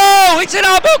out! No! It's in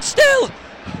our box still!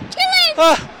 Kill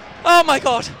him! Oh my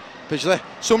God! Pidgley,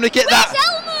 somebody get Where's that.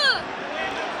 Elmer?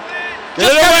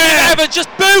 Just get rid of Evans, just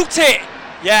boot it!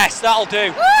 Yes, that'll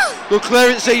do. Good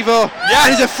clearance, Evo. Yeah.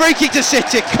 And it's a free kick to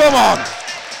City. Come on.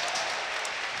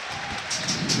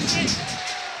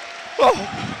 Oh,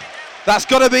 that's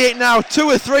got to be it now. 2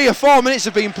 or 3 or 4 minutes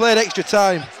have been played extra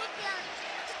time.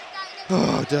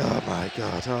 Oh my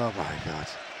God. Oh my God.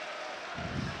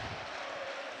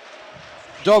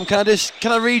 Dom, can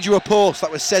I read you a post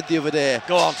that was said the other day?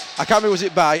 Go on. I can't remember was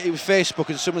it by. It was Facebook,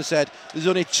 and someone said there's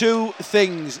only 2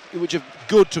 things which are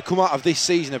good to come out of this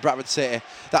season of Bradford City.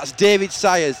 That's David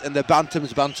Sayers and the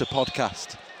Bantams Banter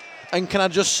podcast. And can I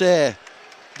just say,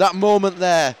 that moment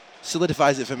there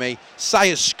solidifies it for me.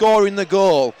 Sayers scoring the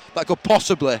goal that could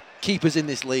possibly keep us in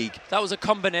this league. That was a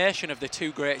combination of the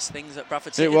 2 greatest things at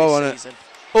Bradford City It was, this wasn't season.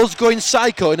 Us going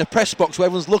psycho in a press box where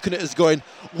everyone's looking at us going,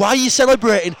 why are you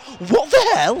celebrating? What the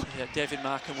hell? Yeah, David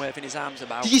Markham waving his arms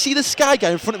about. Did you see the Sky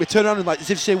guy in front of me turn around and like as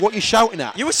if to say, what are you shouting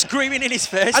at? You were screaming in his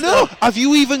face. I know. Though. Have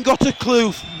you even got a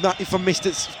clue from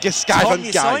Mr. Sky Tom, Van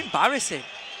you're so Guy? embarrassing.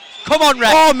 Come on,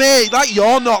 Red. Oh, mate, like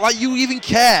you're not. Like you even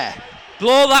care.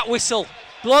 Blow that whistle.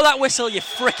 Blow that whistle, you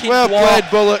freaking Well dwarf. played,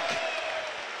 Bullock.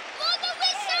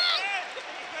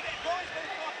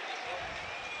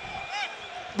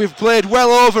 We've played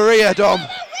well over here, Dom.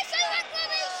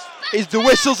 Is the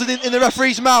whistles in the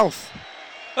referee's mouth?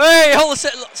 Hey, all the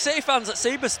City fans at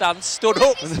Seba stand stood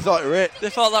up. And they thought it were it. They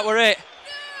thought that were it.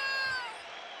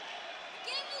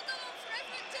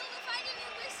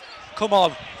 Come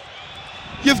on.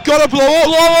 You've got to blow up.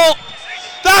 Blow up.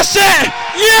 That's it.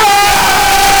 Yes!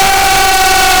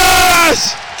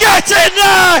 Get in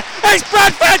there! It's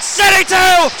Bradford City 2,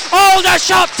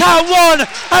 Aldershot Town 1,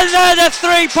 and they're the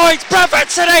 3 points Bradford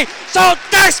City so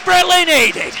desperately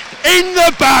needed. In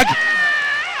the bag.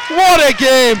 What a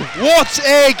game. What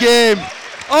a game.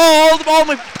 Oh, all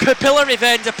my capillary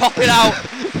veins are popping out.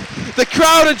 The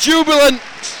crowd are jubilant.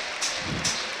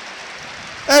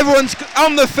 Everyone's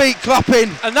on their feet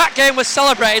clapping. And that game was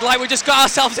celebrated like we just got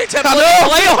ourselves into a I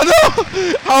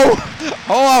know.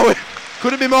 How are we?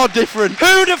 Couldn't be more different.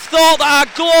 Who'd have thought that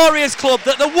our glorious club,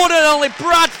 that the one and only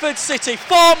Bradford City,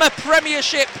 former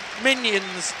Premiership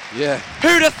minions, yeah.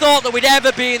 Who'd have thought that we'd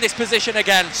ever be in this position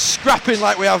again? Scrapping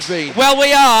like we have been. Well,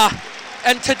 we are,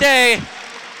 and today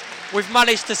we've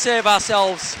managed to save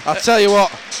ourselves. I'll tell you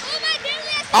what.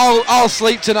 I'll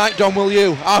sleep tonight, Dom. Will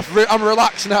you? I'm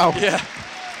relaxed now. Yeah.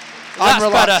 That's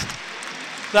better.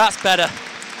 That's better.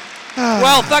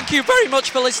 Well, thank you very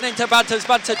much for listening to Bantam's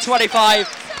Banter 25.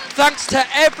 Thanks to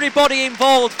everybody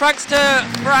involved. Thanks to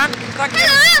Frank. Thank you.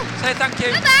 Hello. Say thank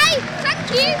you. Bye-bye.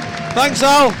 Thank you. Thanks,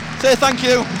 Al. Say thank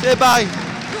you. Say bye.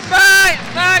 Goodbye.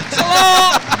 Thanks a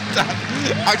lot.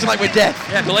 Acting like we're deaf.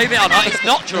 Yeah, believe it or not, he's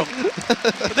not drunk.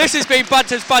 This has been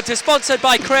Bantam's Banter, sponsored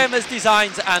by Kramer's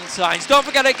Designs and Signs. Don't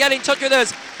forget to get in touch with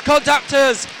us. Contact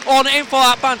us on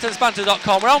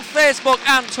info@bantamsbanter.com. We're on Facebook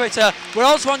and Twitter. We're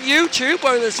also on YouTube,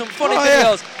 where there's some funny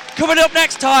videos. Yeah. Coming up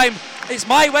next time, it's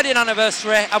my wedding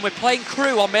anniversary, and we're playing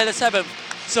Crewe on May the 7th.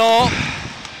 So,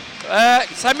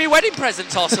 send me wedding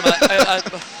presents or something.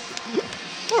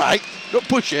 All right, don't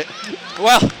push it.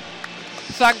 Well,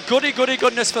 thank goody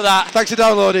goodness for that. Thanks for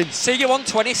downloading. See you on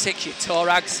 26, you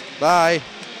Torags. Bye.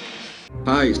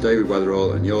 Hi, it's David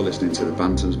Weatherall, and you're listening to the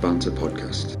Bantam's Banter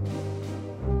podcast.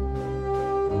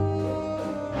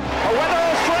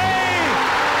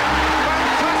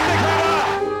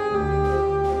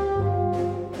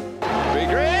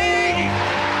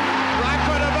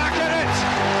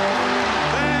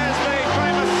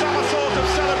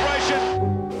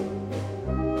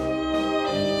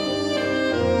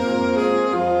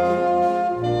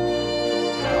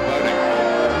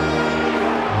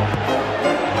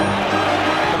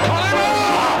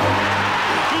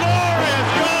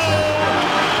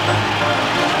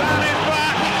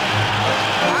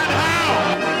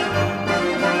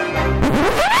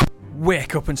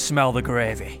 Wake up and smell the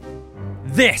gravy.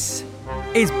 This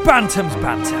is Bantam's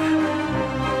Banter.